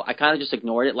all know, I kind of just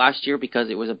ignored it last year because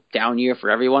it was a down year for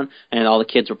everyone and all the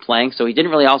kids were playing. So he didn't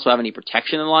really also have any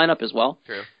protection in the lineup as well.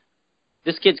 True.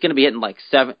 This kid's going to be hitting like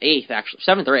 7th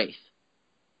or 8th.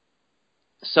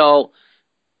 So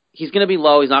he's going to be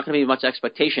low. He's not going to be much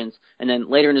expectations. And then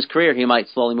later in his career, he might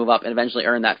slowly move up and eventually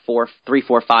earn that 3,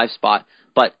 4, 5 spot.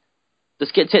 But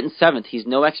this kid's hitting 7th. He's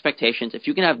no expectations. If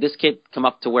you can have this kid come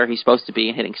up to where he's supposed to be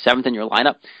and hitting 7th in your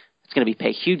lineup, it's going to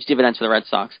pay huge dividends for the Red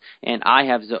Sox. And I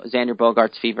have Xander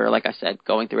Bogaerts fever, like I said,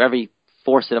 going through every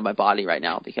facet of my body right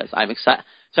now because I'm excited,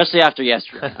 especially after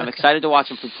yesterday. I'm excited to watch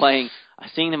him playing.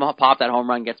 Seeing him pop that home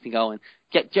run gets me going.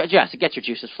 Get your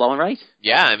juices flowing, right?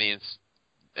 Yeah, I mean,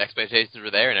 expectations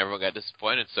were there and everyone got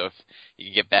disappointed. So if you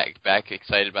can get back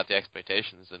excited about the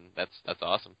expectations, then that's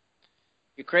awesome.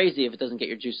 You're crazy if it doesn't get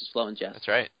your juices flowing, Jess. That's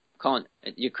right. Colin,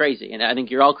 you're crazy, and I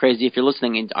think you're all crazy if you're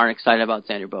listening and aren't excited about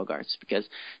Xander Bogaerts because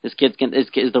this kid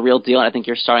is the real deal. And I think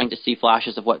you're starting to see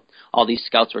flashes of what all these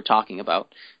scouts were talking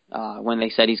about when they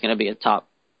said he's going to be a top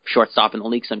shortstop in the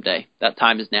league someday. That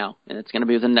time is now, and it's going to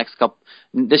be within the next couple.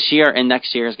 This year and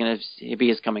next year is going to be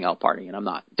his coming out party, and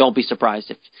don't be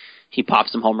surprised if he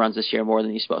pops some home runs this year more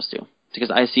than he's supposed to because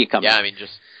I see it coming. Yeah, I mean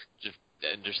just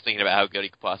thinking about how good he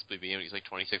could possibly be when he's like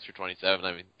 26 or 27.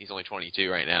 I mean, he's only 22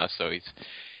 right now, so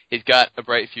he's got a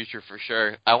bright future for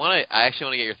sure. I actually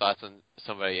want to get your thoughts on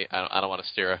somebody. I don't want to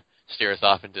steer us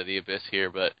off into the abyss here,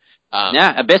 but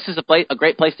abyss is a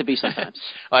great place to be sometimes.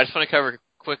 Well, I just want to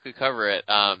quickly cover it.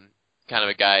 Kind of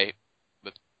a guy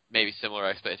with maybe similar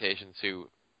expectations who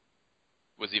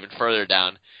was even further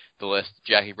down the list,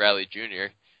 Jackie Bradley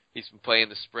Jr. He's been playing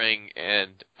the spring,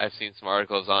 and I've seen some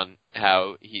articles on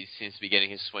how he seems to be getting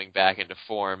his swing back into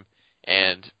form.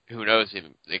 And who knows?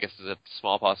 I guess there's a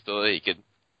small possibility he could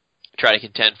try to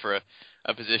contend for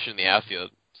a position in the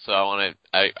outfield. So I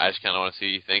just kind of want to see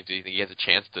what you think. Do you think he has a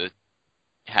chance to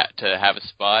have a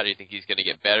spot? Do you think he's going to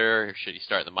get better? Or should he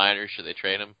start in the minors? Should they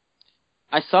trade him?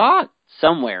 I saw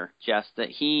somewhere, Jess, that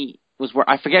he was.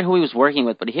 I forget who he was working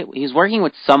with, but he was working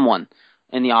with someone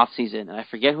in the off season, and I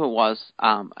forget who it was.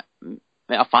 I'll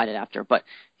find it after. But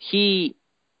he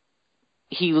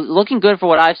looking good for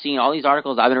what I've seen. All these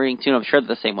articles I've been reading too, and I'm sure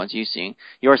they're the same ones you're seeing,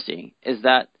 is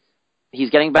that he's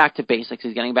getting back to basics.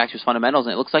 He's getting back to his fundamentals,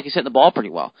 and it looks like he's hitting the ball pretty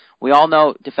well. We all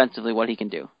know defensively what he can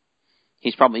do.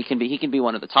 He can be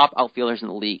one of the top outfielders in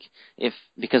the league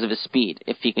because of his speed.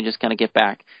 If he can just kind of get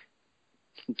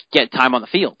time on the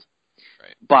field.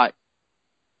 Right. But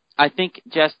I think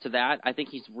just to that, I think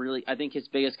his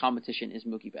biggest competition is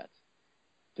Mookie Betts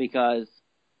because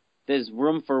there's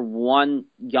room for one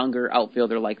younger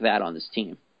outfielder like that on this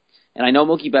team. And I know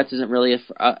Mookie Betts isn't really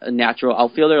a natural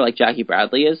outfielder like Jackie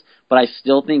Bradley is, but I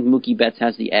still think Mookie Betts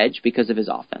has the edge because of his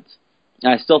offense.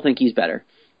 And I still think he's better.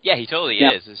 Yeah, he totally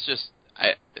is. It's just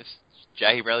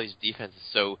Jackie Bradley's defense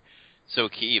is so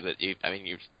key, but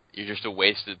you're just a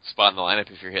wasted spot in the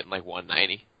lineup if you're hitting like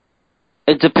 190.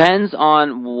 It depends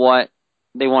on what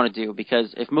they want to do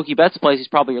because if Mookie Betts plays, he's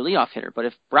probably your leadoff hitter, but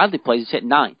if Bradley plays, he's hitting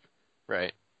 9th.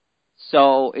 Right.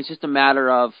 So it's just a matter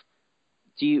of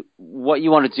what you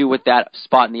want to do with that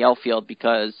spot in the outfield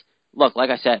because, look, like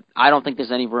I said, I don't think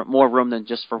there's any more room than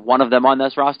just for one of them on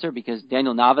this roster because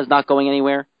Daniel Nava's not going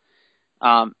anywhere.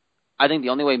 I think the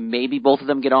only way maybe both of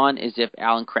them get on is if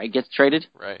Alan Craig gets traded.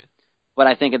 Right. But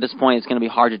I think at this point it's going to be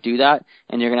hard to do that,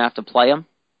 and you're going to have to play him.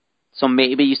 So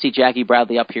maybe you see Jackie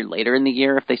Bradley up here later in the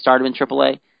year if they start him in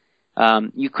AAA.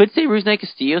 You could see Rusney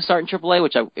Castillo start in AAA,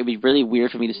 which it would be really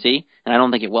weird for me to see, and I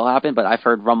don't think it will happen, but I've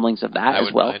heard rumblings of that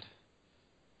as well. Mind.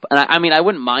 And I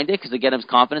wouldn't mind it because to get his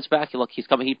confidence back. Look,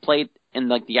 he played in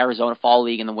like the Arizona Fall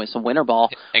League and then some winter ball,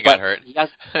 and got hurt. He got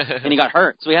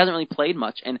hurt, so he hasn't really played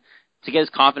much. And to get his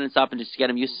confidence up and just get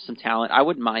him used to some talent, I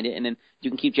wouldn't mind it. And then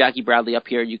you can keep Jackie Bradley up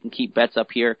here, you can keep Betts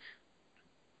up here,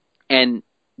 and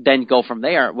then go from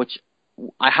there. Which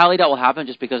I highly doubt will happen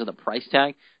just because of the price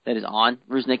tag that is on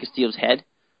Rusney Castillo's head.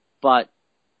 But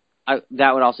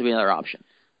that would also be another option.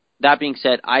 that being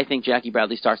said, I think Jackie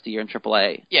Bradley starts the year in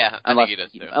AAA. Yeah, I unless, think he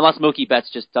does too. Unless Mookie Betts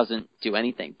just doesn't do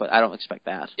anything, but I don't expect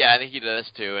that. Yeah, I think he does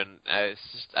too, and I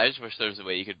just wish there was a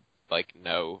way you could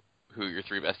know who your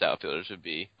 3 best outfielders would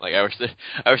be. I wish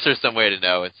there's some way to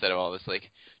know instead of all this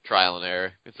trial and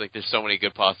error. It's there's so many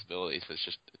good possibilities, but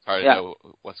it's hard to know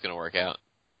what's going to work out.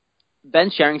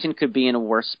 Ben Cherington could be in a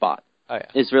worse spot. Oh yeah,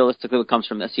 is realistically what comes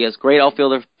from this. He has great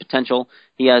outfielder potential.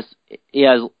 He has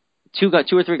two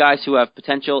or three guys who have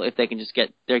potential if they can just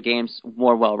get their games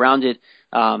more well-rounded.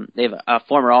 They have a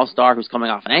former All-Star who's coming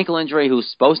off an ankle injury, who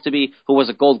was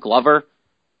a Gold Glover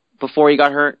before he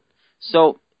got hurt.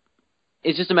 So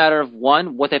it's just a matter of,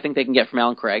 one, what they think they can get from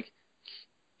Alan Craig.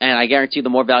 And I guarantee the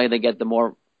more value they get, the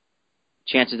more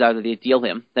chances are that they deal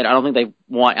him. That I don't think they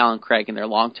want Alan Craig in their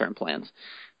long-term plans.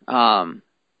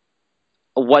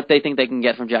 What they think they can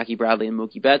get from Jackie Bradley and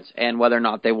Mookie Betts, and whether or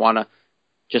not they want to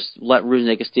just let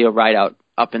Rusney Castillo ride out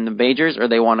up in the majors, or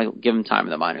they want to give him time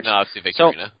in the minors. No, obviously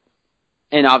Victorino.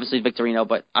 And obviously Victorino,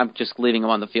 but I'm just leaving him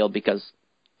on the field because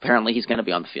apparently he's going to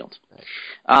be on the field.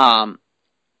 Right.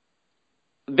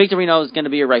 Victorino is going to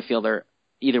be a right fielder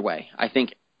either way. I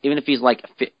think even if he's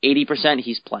 80%,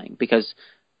 he's playing because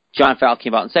John Farrell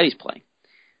came out and said he's playing.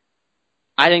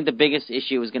 I think the biggest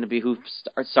issue is going to be who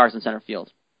starts in center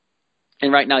field.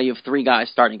 And right now you have 3 guys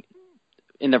starting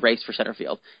in the race for center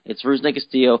field. It's Rusney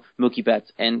Castillo, Mookie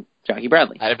Betts, and Jackie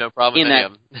Bradley. I have no problem with any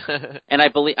of them. And I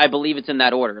believe it's in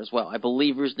that order as well. I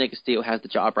believe Rusney Castillo has the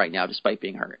job right now despite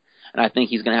being hurt. And I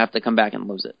think he's going to have to come back and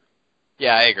lose it.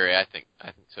 Yeah, I agree. I think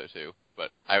so too.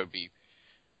 But I'd be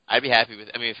happy with.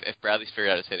 I mean, if Bradley's figured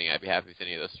out his hitting, I'd be happy with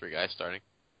any of those 3 guys starting.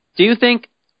 Do you think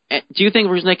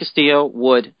Rusney Castillo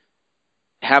would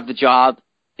have the job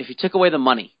if you took away the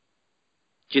money?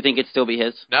 Do you think it'd still be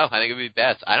his? No, I think it'd be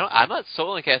Betts. I'm not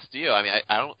sold on Castillo. I mean,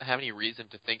 I don't have any reason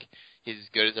to think he's as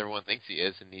good as everyone thinks he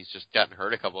is, and he's just gotten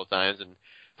hurt a couple of times, and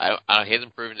he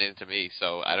hasn't proven it to me.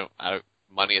 So I don't.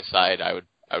 Money aside, I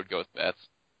would go with Betts.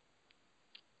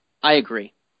 I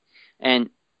agree, and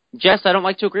Jess, I don't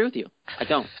like to agree with you. I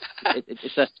don't.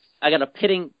 I got a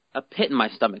pit in my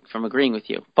stomach from agreeing with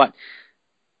you, but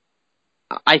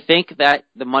I think that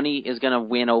the money is going to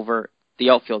win over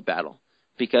the outfield battle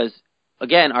because.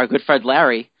 Again, our good friend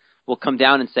Larry will come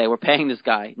down and say, we're paying this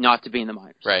guy not to be in the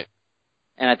minors. Right.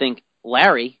 And I think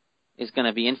Larry is going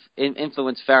to be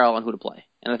influence Farrell on who to play.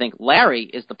 And I think Larry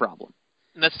is the problem.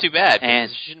 And that's too bad. And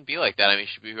it shouldn't be like that. I mean, it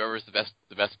should be whoever's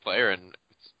the best player, and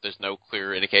there's no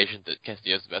clear indication that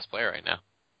Castillo's the best player right now.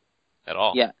 At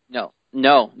all. Yeah,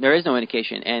 no, there is no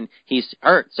indication. And he's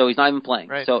hurt, so he's not even playing.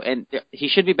 Right. So, and he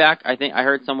should be back, I think. I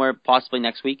heard somewhere possibly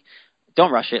next week.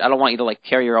 Don't rush it. I don't want you to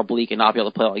tear your oblique and not be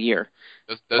able to play all year.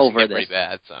 Those can get pretty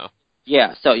bad, so.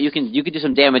 Yeah, so you can do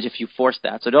some damage if you force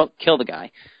that. So don't kill the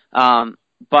guy.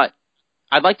 But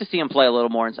I'd like to see him play a little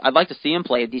more. I'd like to see him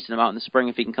play a decent amount in the spring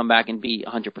if he can come back and be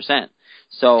 100%.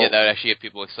 So yeah, that would actually get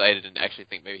people excited and actually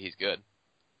think maybe he's good.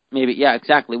 Maybe, yeah,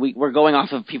 exactly. We're going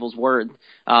off of people's word.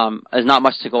 There's not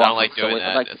much to go off of. I don't like doing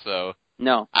that, so.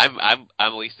 No,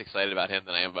 I'm least excited about him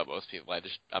than I am about most people.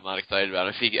 I'm not excited about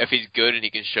him. If he's good and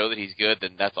he can show that he's good,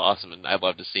 then that's awesome, and I'd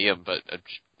love to see him. But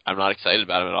I'm not excited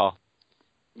about him at all.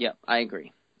 Yeah, I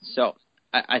agree. So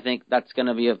I think that's going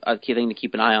to be a key thing to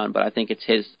keep an eye on. But I think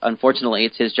unfortunately,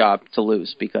 it's his job to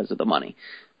lose because of the money,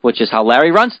 which is how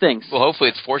Larry runs things. Well, hopefully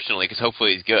it's fortunately, because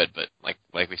hopefully he's good. But like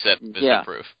we said, there's no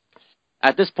proof.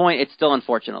 At this point, it's still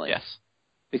unfortunately. Yes.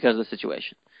 Because of the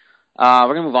situation. We're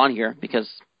going to move on here because.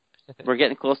 We're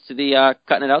getting close to the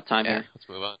cutting it out time here. Let's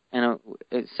move on.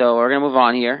 And so we're gonna move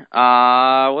on here.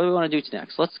 What do we want to do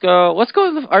next? Let's go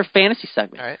with our fantasy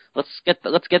segment. All right. Let's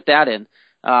get that in.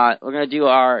 We're gonna do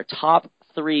our top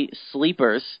 3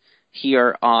 sleepers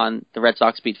here on the Red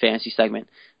Sox Beat Fantasy segment.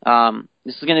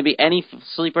 This is gonna be any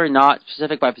sleeper, not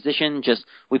specific by position. Just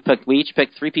we each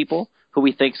picked 3 people who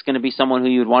we think is gonna be someone who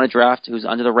you would want to draft, who's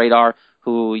under the radar,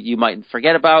 who you might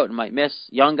forget about and might miss.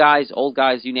 Young guys, old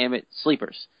guys, you name it.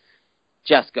 Sleepers.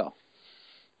 Jess, go.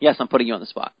 Yes, I'm putting you on the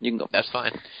spot. You can go. That's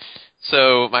fine.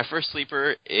 So my first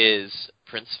sleeper is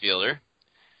Prince Fielder,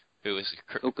 who is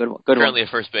currently a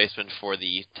first baseman for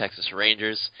the Texas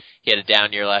Rangers. He had a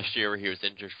down year last year where he was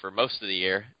injured for most of the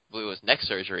year. I believe it was neck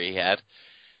surgery he had.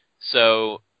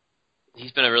 So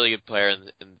he's been a really good player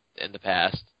in the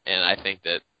past, and I think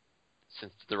that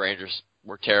since the Rangers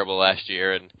were terrible last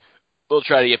year and will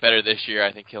try to get better this year,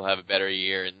 I think he'll have a better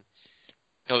year, and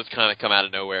he'll just kind of come out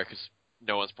of nowhere because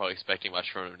no one's probably expecting much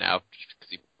from him now because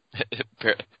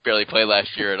he barely played last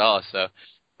year at all. So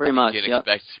pretty much, you can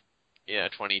expect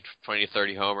 20 to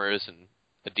 30 homers and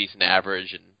a decent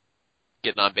average and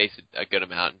getting on base a good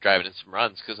amount and driving in some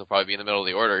runs because he'll probably be in the middle of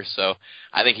the order. So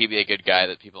I think he'd be a good guy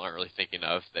that people aren't really thinking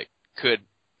of that could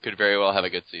very well have a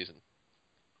good season.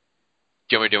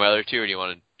 Do you want me to do my other two, or do you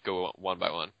want to go one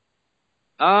by one?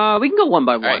 We can go one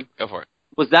by one. All right, go for it.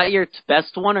 Was that your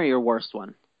best one or your worst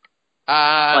one?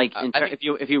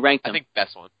 If you ranked them. I think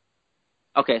best one.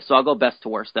 Okay, so I'll go best to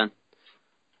worst then.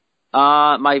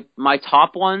 My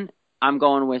top one, I'm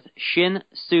going with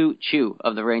Shin-Soo Choo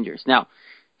of the Rangers. Now,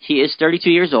 he is 32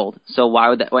 years old, so why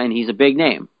would that? And he's a big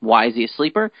name. Why is he a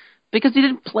sleeper? Because he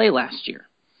didn't play last year.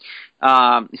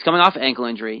 He's coming off ankle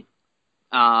injury.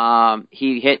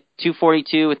 He hit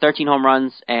 .242 with 13 home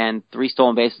runs and 3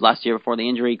 stolen bases last year before the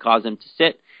injury caused him to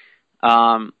sit.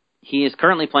 He is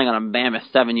currently playing on a mammoth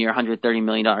 7-year, $130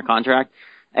 million contract,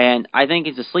 and I think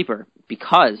he's a sleeper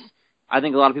because I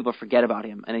think a lot of people forget about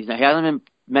him, and he hasn't been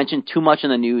mentioned too much in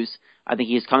the news. I think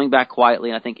he's coming back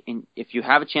quietly, and I think if you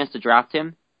have a chance to draft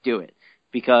him, do it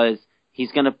because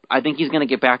I think he's gonna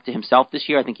get back to himself this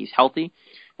year. I think he's healthy.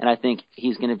 And I think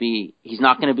he's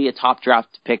not going to be a top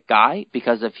draft pick guy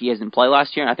because if he hasn't played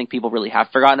last year, and I think people really have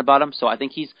forgotten about him. So I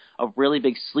think he's a really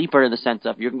big sleeper in the sense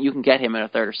of you can get him in a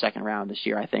 3rd or 2nd round this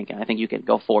year, I think. And I think you can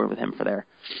go forward with him for there.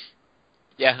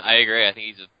 Yeah, I agree. I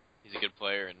think he's a good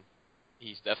player, and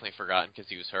he's definitely forgotten because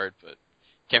he was hurt. But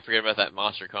can't forget about that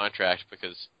monster contract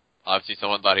because obviously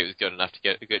someone thought he was good enough to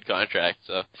get a good contract.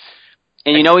 So.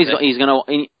 And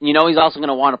he's also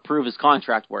gonna want to prove his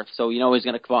contract worth. So he's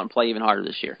gonna come out and play even harder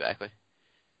this year. Exactly.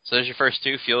 So there's your first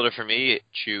two. Fielder for me,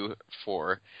 Choo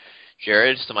for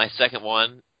Jared. So my second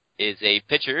one is a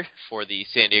pitcher for the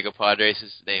San Diego Padres.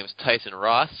 His name is Tyson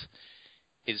Ross.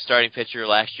 He's a starting pitcher.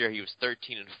 Last year he was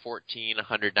 13-14,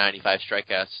 195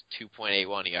 strikeouts,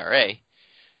 2.81 ERA.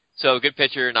 So good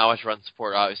pitcher, not much run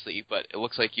support obviously, but it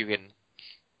looks like you can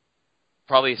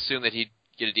probably assume that he'd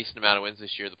get a decent amount of wins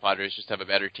this year. The Padres just have a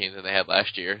better team than they had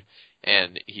last year,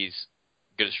 and he's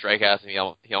good at strikeouts, and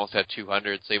he almost had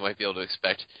 200, so you might be able to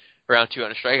expect around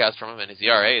 200 strikeouts from him, and his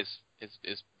ERA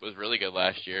was really good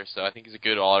last year, so I think he's a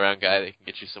good all-around guy that can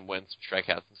get you some wins, some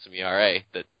strikeouts, and some ERA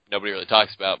that nobody really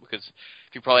talks about, because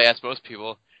if you probably ask most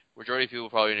people, majority of people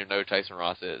probably don't even know who Tyson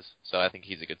Ross is, so I think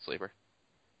he's a good sleeper.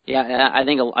 Yeah, I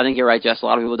think you're right, Jess. A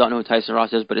lot of people don't know who Tyson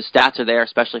Ross is, but his stats are there,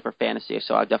 especially for fantasy,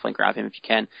 so I'd definitely grab him if you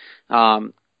can.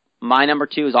 My number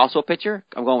 2 is also a pitcher.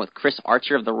 I'm going with Chris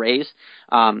Archer of the Rays,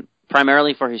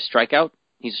 primarily for his strikeout.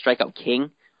 He's a strikeout king.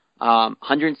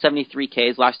 173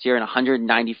 Ks last year and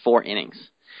 194 innings.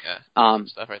 Yeah,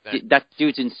 stuff right there. That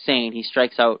dude's insane. He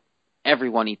strikes out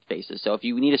everyone he faces. So if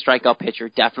you need a strikeout pitcher,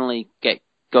 definitely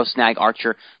go snag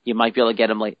Archer. You might be able to get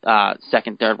him late,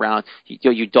 2nd, 3rd round.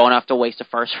 You don't have to waste a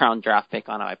 1st round draft pick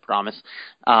on him, I promise.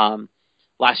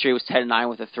 Last year he was 10-9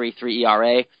 with a 3.3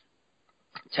 ERA.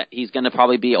 He's going to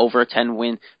probably be over a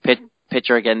 10-win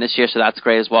pitcher again this year, so that's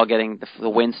great as well, getting the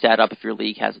win stat up if your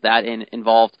league has that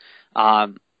involved.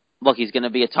 Look, he's going to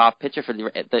be a top pitcher for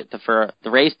the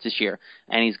Rays this year,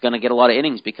 and he's going to get a lot of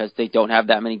innings because they don't have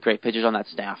that many great pitchers on that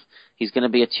staff. He's going to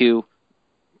be a 2,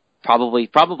 probably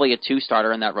a 2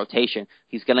 starter in that rotation.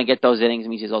 He's going to get those innings. It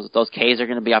means those Ks are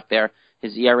going to be up there.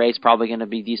 His ERA is probably going to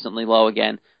be decently low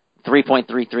again.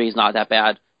 3.33 is not that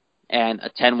bad, and a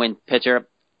 10-win pitcher.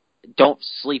 Don't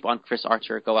sleep on Chris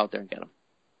Archer. Go out there and get him.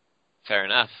 Fair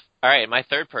enough. All right, my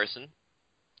third person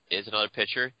is another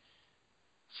pitcher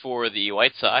for the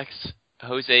White Sox,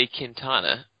 Jose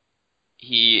Quintana.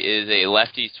 He is a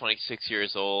lefty. He's 26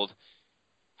 years old.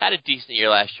 Had a decent year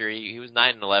last year. He was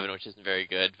 9-11, which isn't very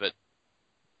good, but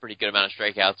pretty good amount of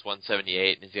strikeouts,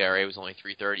 178, and his ERA was only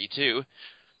 3.32.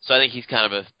 So I think he's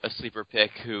kind of a sleeper pick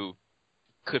who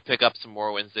could pick up some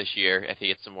more wins this year if he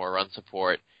gets some more run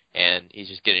support, and he's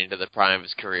just getting into the prime of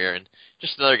his career. And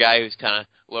just another guy who's kind of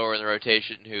lower in the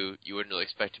rotation who you wouldn't really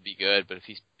expect to be good, but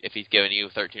if he's giving you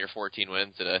 13 or 14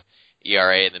 wins at a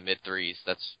ERA in the mid-threes,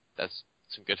 that's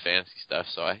some good fantasy stuff.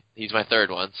 So he's my third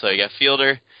one. So you got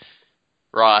Fielder,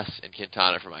 Ross, and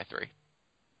Quintana for my 3.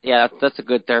 Yeah, that's a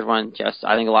good third one, Jess.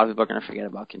 I think a lot of people are going to forget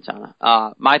about Quintana.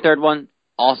 My third one,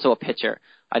 also a pitcher.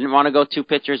 I didn't want to go 2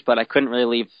 pitchers, but I couldn't really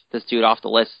leave this dude off the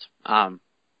list.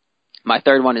 My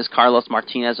third one is Carlos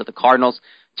Martinez of the Cardinals,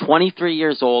 23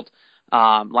 years old.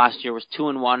 Last year was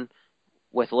 2-1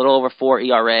 with a little over 4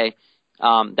 ERA.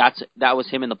 That was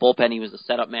him in the bullpen. He was the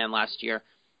setup man last year.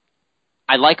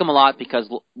 I like him a lot because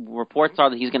reports are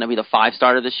that he's going to be the 5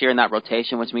 starter this year in that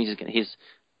rotation, which means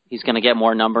he's going to get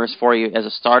more numbers for you as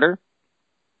a starter.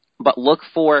 But look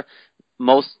for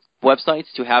most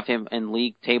websites to have him in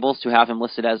league tables to have him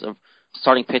listed as a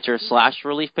starting pitcher /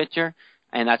 relief pitcher.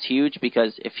 And that's huge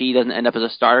because if he doesn't end up as a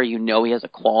starter, you know he has a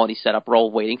quality setup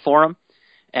role waiting for him.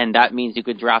 And that means you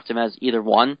could draft him as either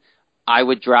one. I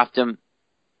would draft him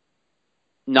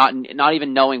not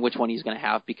even knowing which one he's going to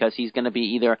have, because he's going to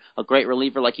be either a great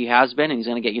reliever like he has been, and he's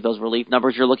going to get you those relief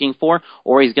numbers you're looking for,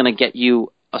 or he's going to get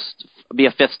you be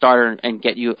a fifth starter and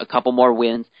get you a couple more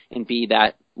wins and be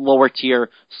that lower tier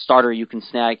starter you can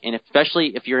snag. And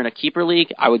especially if you're in a keeper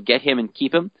league, I would get him and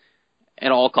keep him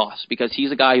at all costs, because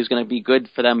he's a guy who's going to be good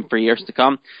for them for years to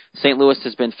come. St. Louis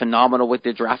has been phenomenal with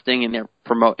their drafting and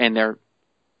their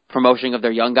promotion of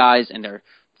their young guys and their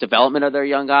development of their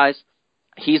young guys.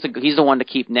 He's the one to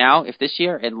keep now, if this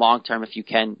year, and long term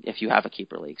if you have a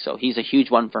keeper league. So he's a huge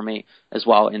one for me as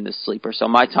well in this sleeper. So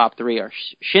my top three are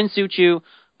Shin-Soo Choo,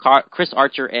 Chris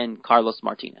Archer, and Carlos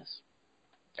Martinez.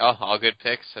 Oh, all good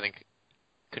picks. I think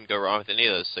couldn't go wrong with any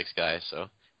of those 6 guys. So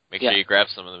make sure you grab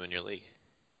some of them in your league.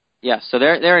 Yeah, so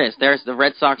there it is. There's the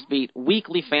Red Sox Beat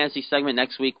weekly fantasy segment.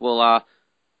 Next week we'll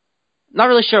not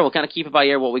really sure. We'll kind of keep it by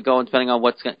ear what we go, and depending on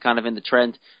what's kind of in the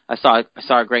trend. I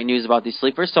saw great news about these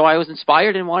sleepers, so I was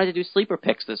inspired and wanted to do sleeper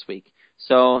picks this week.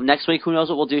 So next week, who knows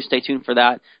what we'll do? Stay tuned for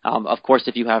that. Of course,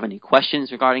 if you have any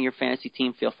questions regarding your fantasy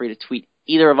team, feel free to tweet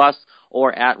either of us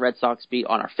or at Red Sox Beat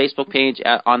on our Facebook page,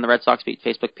 on the Red Sox Beat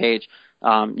Facebook page.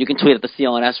 You can tweet at the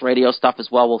CLNS radio stuff as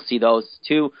well. We'll see those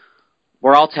too.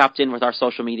 We're all tapped in with our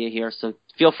social media here, so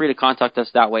feel free to contact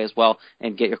us that way as well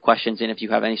and get your questions in if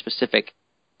you have any specific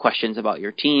questions about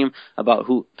your team, about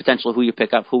who you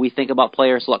pick up, who we think about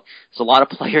players. Look, there's a lot of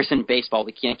players in baseball.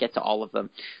 We can't get to all of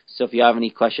them. So if you have any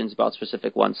questions about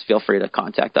specific ones, feel free to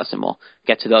contact us, and we'll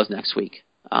get to those next week.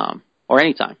 Or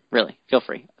anytime, really. Feel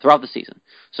free. Throughout the season.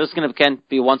 So it's going to, again,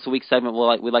 be a once-a-week segment.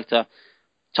 We like to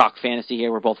talk fantasy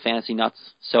here. We're both fantasy nuts.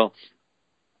 So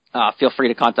feel free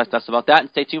to contact us about that, and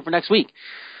stay tuned for next week.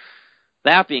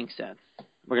 That being said,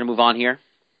 we're going to move on here.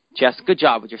 Jess, good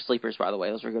job with your sleepers, by the way.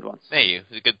 Those were good ones. Thank you. It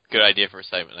was a good idea for a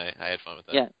segment. I had fun with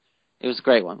that. Yeah, it was a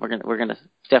great one. We're gonna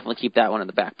definitely keep that one in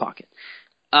the back pocket.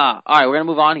 All right, we're gonna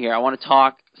move on here. I want to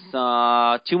talk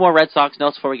 2 more Red Sox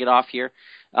notes before we get off here.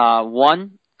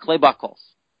 One, Clay Buchholz,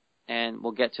 and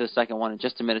we'll get to the second one in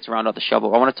just a minute to round out the show. But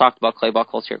I want to talk about Clay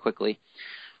Buchholz here quickly.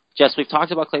 Jess, we've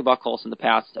talked about Clay Buchholz in the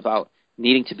past about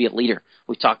needing to be a leader.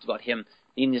 We've talked about him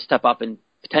needing to step up and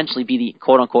potentially be the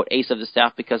quote-unquote ace of the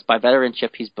staff, because by veteranship,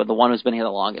 he's been the one who's been here the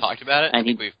longest. Talked about it? And I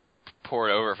think we've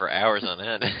poured over for hours on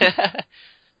end.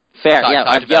 Fair, yeah,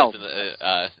 I've yelled.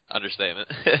 Understatement.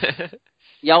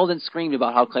 Yelled and screamed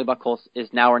about how Clay Buchholz is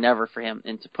now or never for him,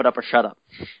 and to put up or shut up.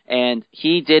 And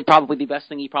he did probably the best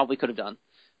thing he probably could have done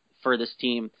for this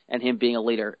team, and him being a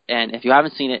leader. And if you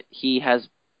haven't seen it, he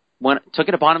took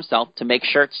it upon himself to make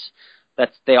shirts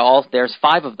that there's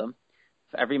 5 of them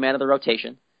for every man of the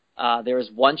rotation. There is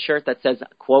one shirt that says,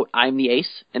 quote, "I'm the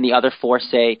ace," and the other 4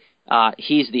 say,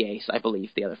 "He's the ace," I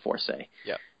believe the other 4 say.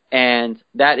 Yep. And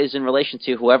that is in relation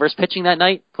to whoever's pitching that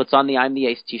night puts on the "I'm the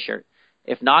ace" t-shirt.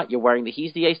 If not, you're wearing the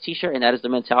 "He's the ace" t-shirt, and that is the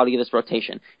mentality of this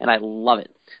rotation. And I love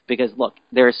it. Because, look,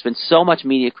 there's been so much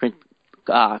media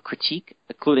critique,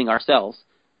 including ourselves,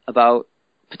 about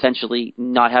potentially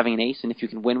not having an ace, and if you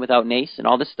can win without an ace, and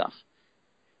all this stuff.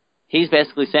 He's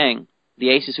basically saying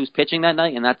the ace is who's pitching that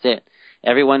night, and that's it.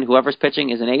 Whoever's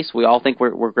pitching is an ace. We all think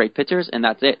we're great pitchers, and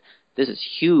that's it. This is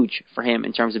huge for him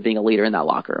in terms of being a leader in that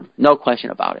locker room. No question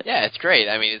about it. Yeah, it's great.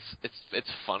 I mean, it's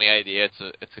a funny idea.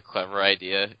 It's a clever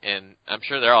idea, and I'm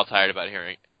sure they're all tired of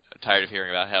hearing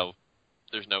about how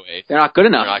there's no ace. They're not good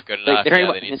enough. They're not good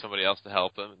enough. They need somebody else to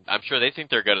help them. I'm sure they think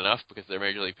they're good enough because they're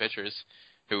major league pitchers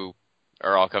who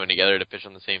are all coming together to pitch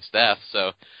on the same staff.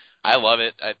 So I love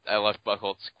it. I love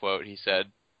Buchholz's quote. He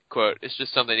said, quote, "It's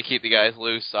just something to keep the guys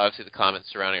loose." Obviously, the comments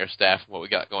surrounding our staff and what we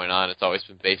got going on, it's always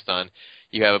been based on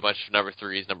you have a bunch of number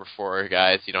 3s, number 4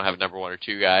 guys. You don't have a number 1 or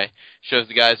 2 guy. Shows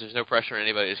the guys there's no pressure on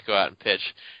anybody to just go out and pitch.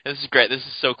 And this is great. This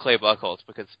is so Clay Buchholz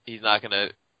because he's not gonna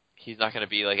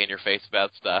be like in your face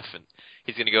about stuff, and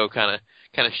he's gonna go kind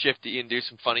of shifty and do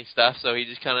some funny stuff. So he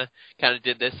just kind of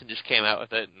did this and just came out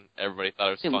with it, and everybody thought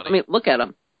it was funny. I mean, look at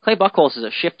him. Clay Buchholz is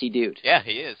a shifty dude. Yeah,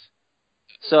 he is.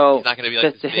 So he's not going to be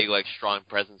like this big, like strong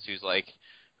presence who's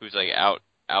out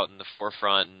in the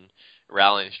forefront and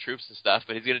rallying his troops and stuff.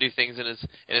 But he's going to do things in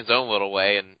his own little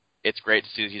way, and it's great to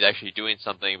see that he's actually doing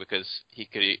something because he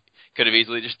could have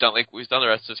easily just done like he's done the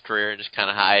rest of his career and just kind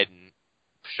of hide and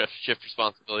shift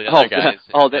responsibility to other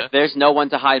guys. There's no one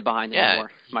to hide behind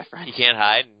anymore, my friend. He can't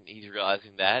hide, and he's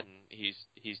realizing that, and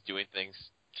he's doing things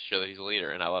to show that he's a leader,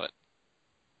 and I love it.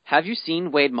 Have you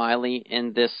seen Wade Miley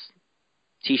in this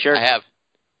T-shirt? I have.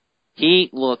 He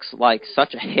looks like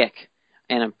such a hick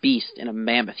and a beast and a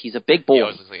mammoth. He's a big boy. He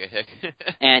always looks like a hick.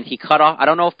 And he cut off, I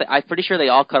don't know if, I'm pretty sure they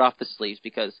all cut off the sleeves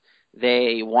because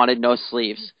they wanted no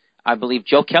sleeves. I believe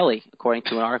Joe Kelly, according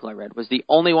to an article I read, was the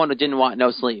only one who didn't want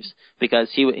no sleeves because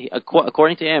he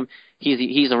according to him,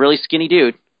 he's a really skinny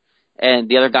dude and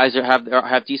the other guys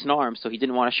have decent arms, so he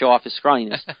didn't want to show off his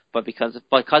scrawniness. But because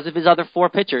of his other 4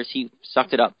 pitchers, he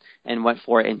sucked it up and went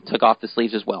for it and took off the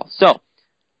sleeves as well. So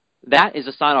that is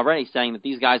a sign already saying that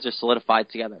these guys are solidified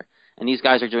together, and these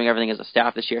guys are doing everything as a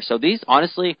staff this year. So these,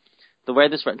 honestly, the way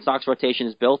this Red Sox rotation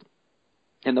is built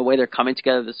and the way they're coming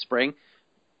together this spring,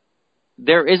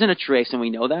 there isn't a true ace, and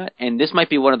we know that, and this might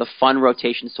be one of the fun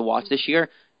rotations to watch this year,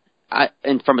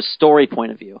 and from a story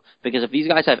point of view, because if these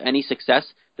guys have any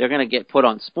success, they're going to get put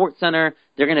on SportsCenter.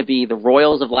 They're going to be the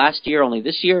Royals of last year, only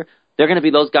this year. They're going to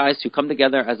be those guys who come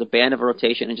together as a band of a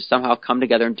rotation and just somehow come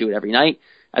together and do it every night.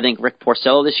 I think Rick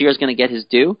Porcello this year is going to get his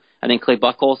due. I think Clay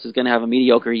Buchholz is going to have a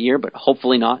mediocre year, but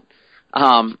hopefully not.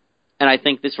 And I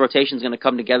think this rotation is going to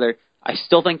come together. I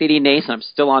still think they need an ace, and I'm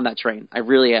still on that train. I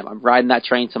really am. I'm riding that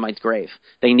train to my grave.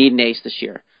 They need an ace this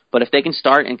year. But if they can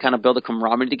start and kind of build a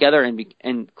camaraderie together,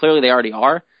 and clearly they already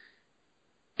are,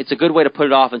 it's a good way to put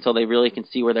it off until they really can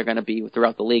see where they're going to be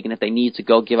throughout the league, and if they need to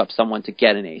go give up someone to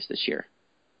get an ace this year.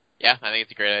 Yeah, I think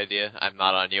it's a great idea. I'm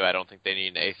not on you. I don't think they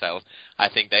need an ace. I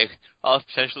think they all have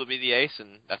potential to be the ace,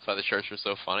 and that's why the shirts are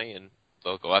so funny, and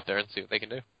they'll go out there and see what they can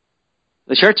do.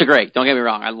 The shirts are great. Don't get me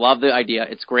wrong. I love the idea.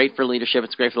 It's great for leadership.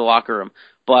 It's great for the locker room.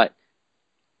 But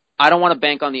I don't want to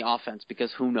bank on the offense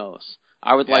because who knows?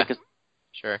 I would like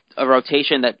a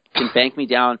rotation that can bank me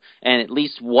down, and at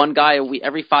least one guy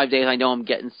every 5 days I know I'm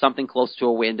getting something close to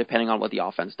a win depending on what the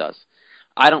offense does.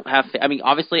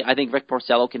 Obviously, I think Rick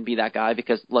Porcello can be that guy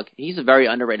because, look, he's a very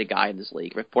underrated guy in this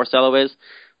league. Rick Porcello is.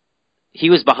 He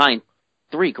was behind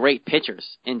 3 great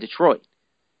pitchers in Detroit.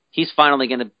 He's finally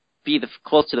going to be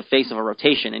close to the face of a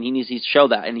rotation, and he needs to show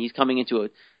that, and he's coming into a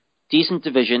decent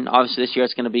division. Obviously, this year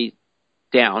it's going to be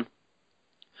down.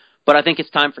 But I think it's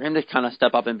time for him to kind of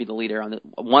step up and be the leader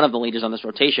one of the leaders on this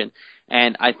rotation.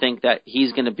 And I think that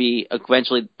he's going to be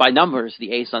eventually, by numbers,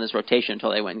 the ace on this rotation until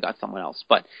they went and got someone else.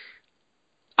 But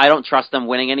I don't trust them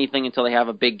winning anything until they have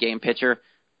a big game pitcher,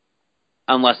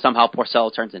 unless somehow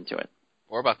Porcello turns into it.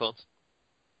 Or Buchholz.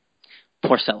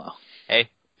 Porcello.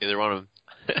 Hey, either one of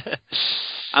them.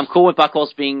 I'm cool with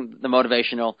Buchholz being the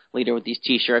motivational leader with these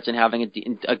T-shirts and having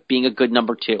being a good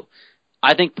number 2.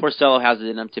 I think Porcello has it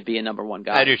in him to be a number 1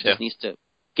 guy. I do He too. just needs to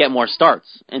get more starts,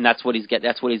 and that's what he's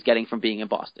getting from being in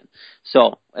Boston.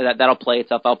 So that'll play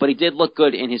itself out. But he did look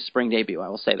good in his spring debut. I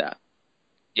will say that.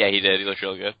 Yeah, he did. He looked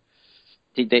real good.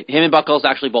 Him and Buchholz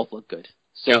actually both look good.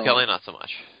 So, Joe Kelly, not so much.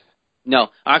 No,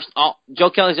 actually, Joe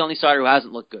Kelly's the only starter who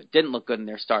hasn't looked good. Didn't look good in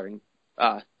their starting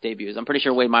debuts. I'm pretty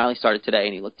sure Wade Miley started today,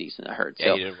 and he looked decent. I heard. Yeah,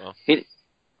 so, he did well.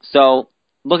 So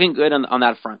looking good on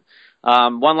that front.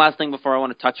 One last thing before I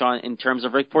want to touch on in terms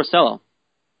of Rick Porcello.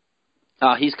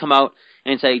 He's come out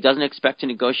and said he doesn't expect to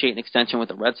negotiate an extension with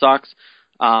the Red Sox.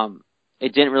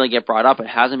 It didn't really get brought up. It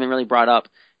hasn't been really brought up.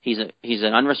 He's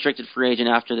an unrestricted free agent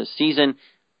after this season.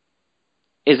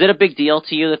 Is it a big deal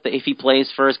to you if he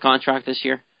plays for his contract this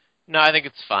year? No, I think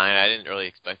it's fine. I didn't really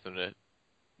expect them to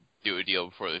do a deal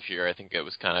before this year. I think it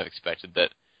was kind of expected that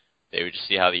they would just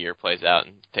see how the year plays out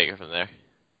and take it from there.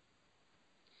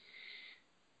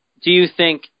 Do you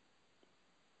think,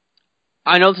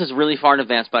 I know this is really far in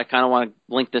advance, but I kind of want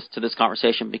to link this to this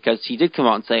conversation because he did come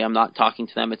out and say, I'm not talking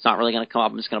to them, it's not really going to come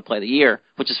up, I'm just going to play the year,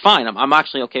 which is fine. I'm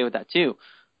actually okay with that too.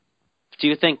 Do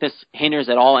you think this hinders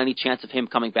at all any chance of him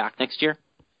coming back next year?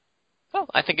 Well,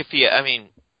 I think I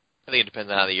think it depends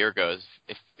on how the year goes.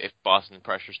 If Boston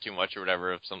pressures too much or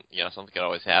whatever, something could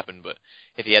always happen. But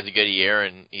if he has a good year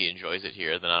and he enjoys it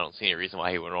here, then I don't see any reason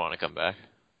why he wouldn't want to come back.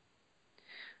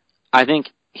 I think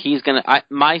he's going to,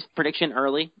 my prediction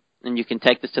early, and you can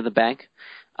take this to the bank,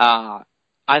 I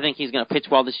think he's going to pitch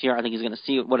well this year. I think he's going to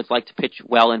see what it's like to pitch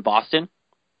well in Boston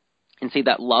and see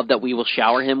that love that we will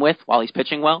shower him with while he's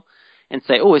pitching well and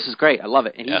say, oh, this is great, I love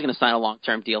it. And he's going to sign a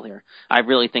long-term deal here. I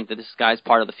really think that this guy's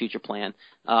part of the future plan.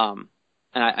 And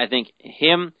I think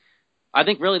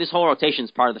really this whole rotation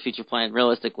is part of the future plan,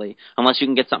 realistically, unless you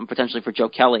can get something potentially for Joe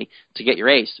Kelly to get your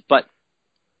ace. But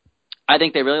I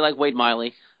think they really like Wade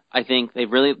Miley. I think they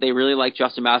really like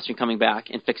Justin Masterson coming back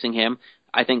and fixing him.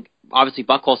 I think, obviously,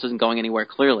 Buchholz isn't going anywhere,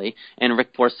 clearly. And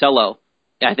Rick Porcello,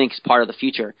 I think, is part of the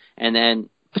future. And then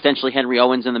potentially Henry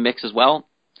Owens in the mix as well.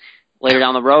 Later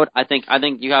down the road, I think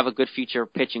you have a good future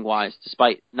pitching-wise,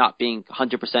 despite not being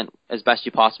 100% as best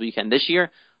you possibly can this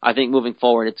year. I think moving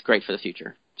forward, it's great for the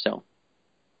future. So,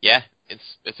 yeah,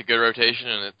 it's a good rotation,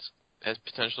 and it has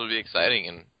potential to be exciting,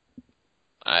 and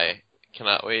I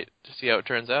cannot wait to see how it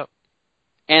turns out.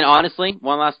 And honestly,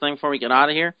 one last thing before we get out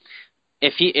of here,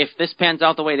 if this pans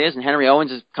out the way it is, and Henry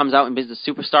Owens comes out and is a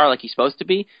superstar like he's supposed to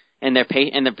be, and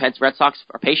the Red Sox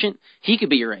are patient, he could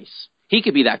be your ace. He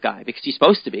could be that guy because he's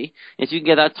supposed to be. If you can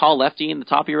get that tall lefty in the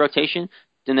top of your rotation,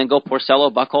 then go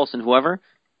Porcello, Buchholz, and whoever,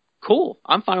 cool.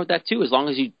 I'm fine with that too, as long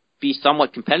as you be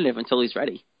somewhat competitive until he's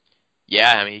ready.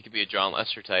 Yeah, I mean, he could be a John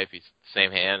Lester type. He's the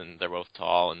same hand, and they're both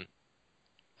tall and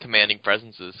commanding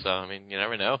presences. So, I mean, you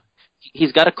never know.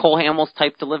 He's got a Cole Hamels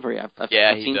type delivery. I've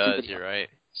he seen does. You're right.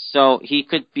 So he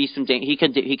could be he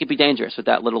could be dangerous with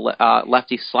that little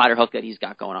lefty slider hook that he's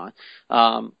got going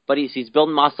on. But he's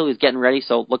building muscle. He's getting ready.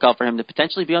 So look out for him to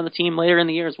potentially be on the team later in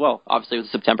the year as well. Obviously with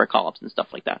the September call-ups and stuff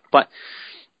like that. But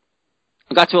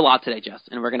we got to a lot today, Jess,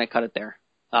 and we're going to cut it there.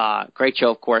 Great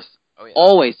show, of course. Oh, yeah.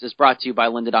 Always is brought to you by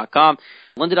Lynda.com.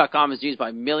 Lynda.com is used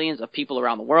by millions of people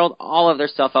around the world. All of their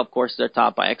self-help courses are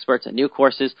taught by experts, and new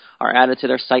courses are added to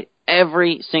their site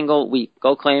every single week.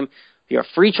 Go claim your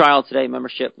free trial today,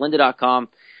 membership, Lynda.com.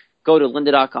 Go to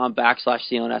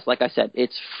Lynda.com/CLNS. Like I said,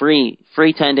 it's free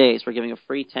 10 days. We're giving a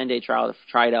free 10-day trial to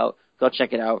try it out. Go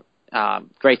check it out.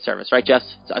 Great service, right, Jess?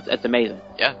 It's amazing.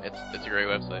 Yeah, it's a great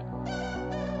website.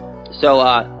 So,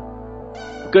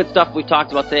 good stuff we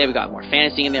talked about today. We got more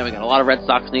fantasy in there. We got a lot of Red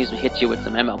Sox news. We hit you with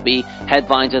some MLB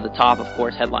headlines at the top. Of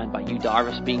course, headlined by Yu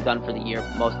Darvish being done for the year,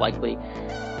 most likely.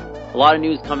 A lot of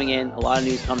news coming in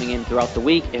throughout the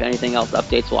week. If anything else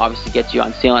updates, we'll obviously get you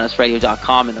on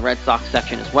CLNSradio.com in the Red Sox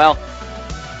section as well.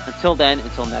 Until then,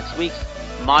 until next week,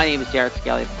 my name is Jared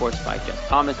Scally, of course, by Jess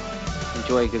Thomas.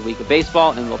 Enjoy a good week of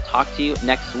baseball, and we'll talk to you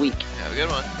next week. Have a good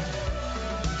one.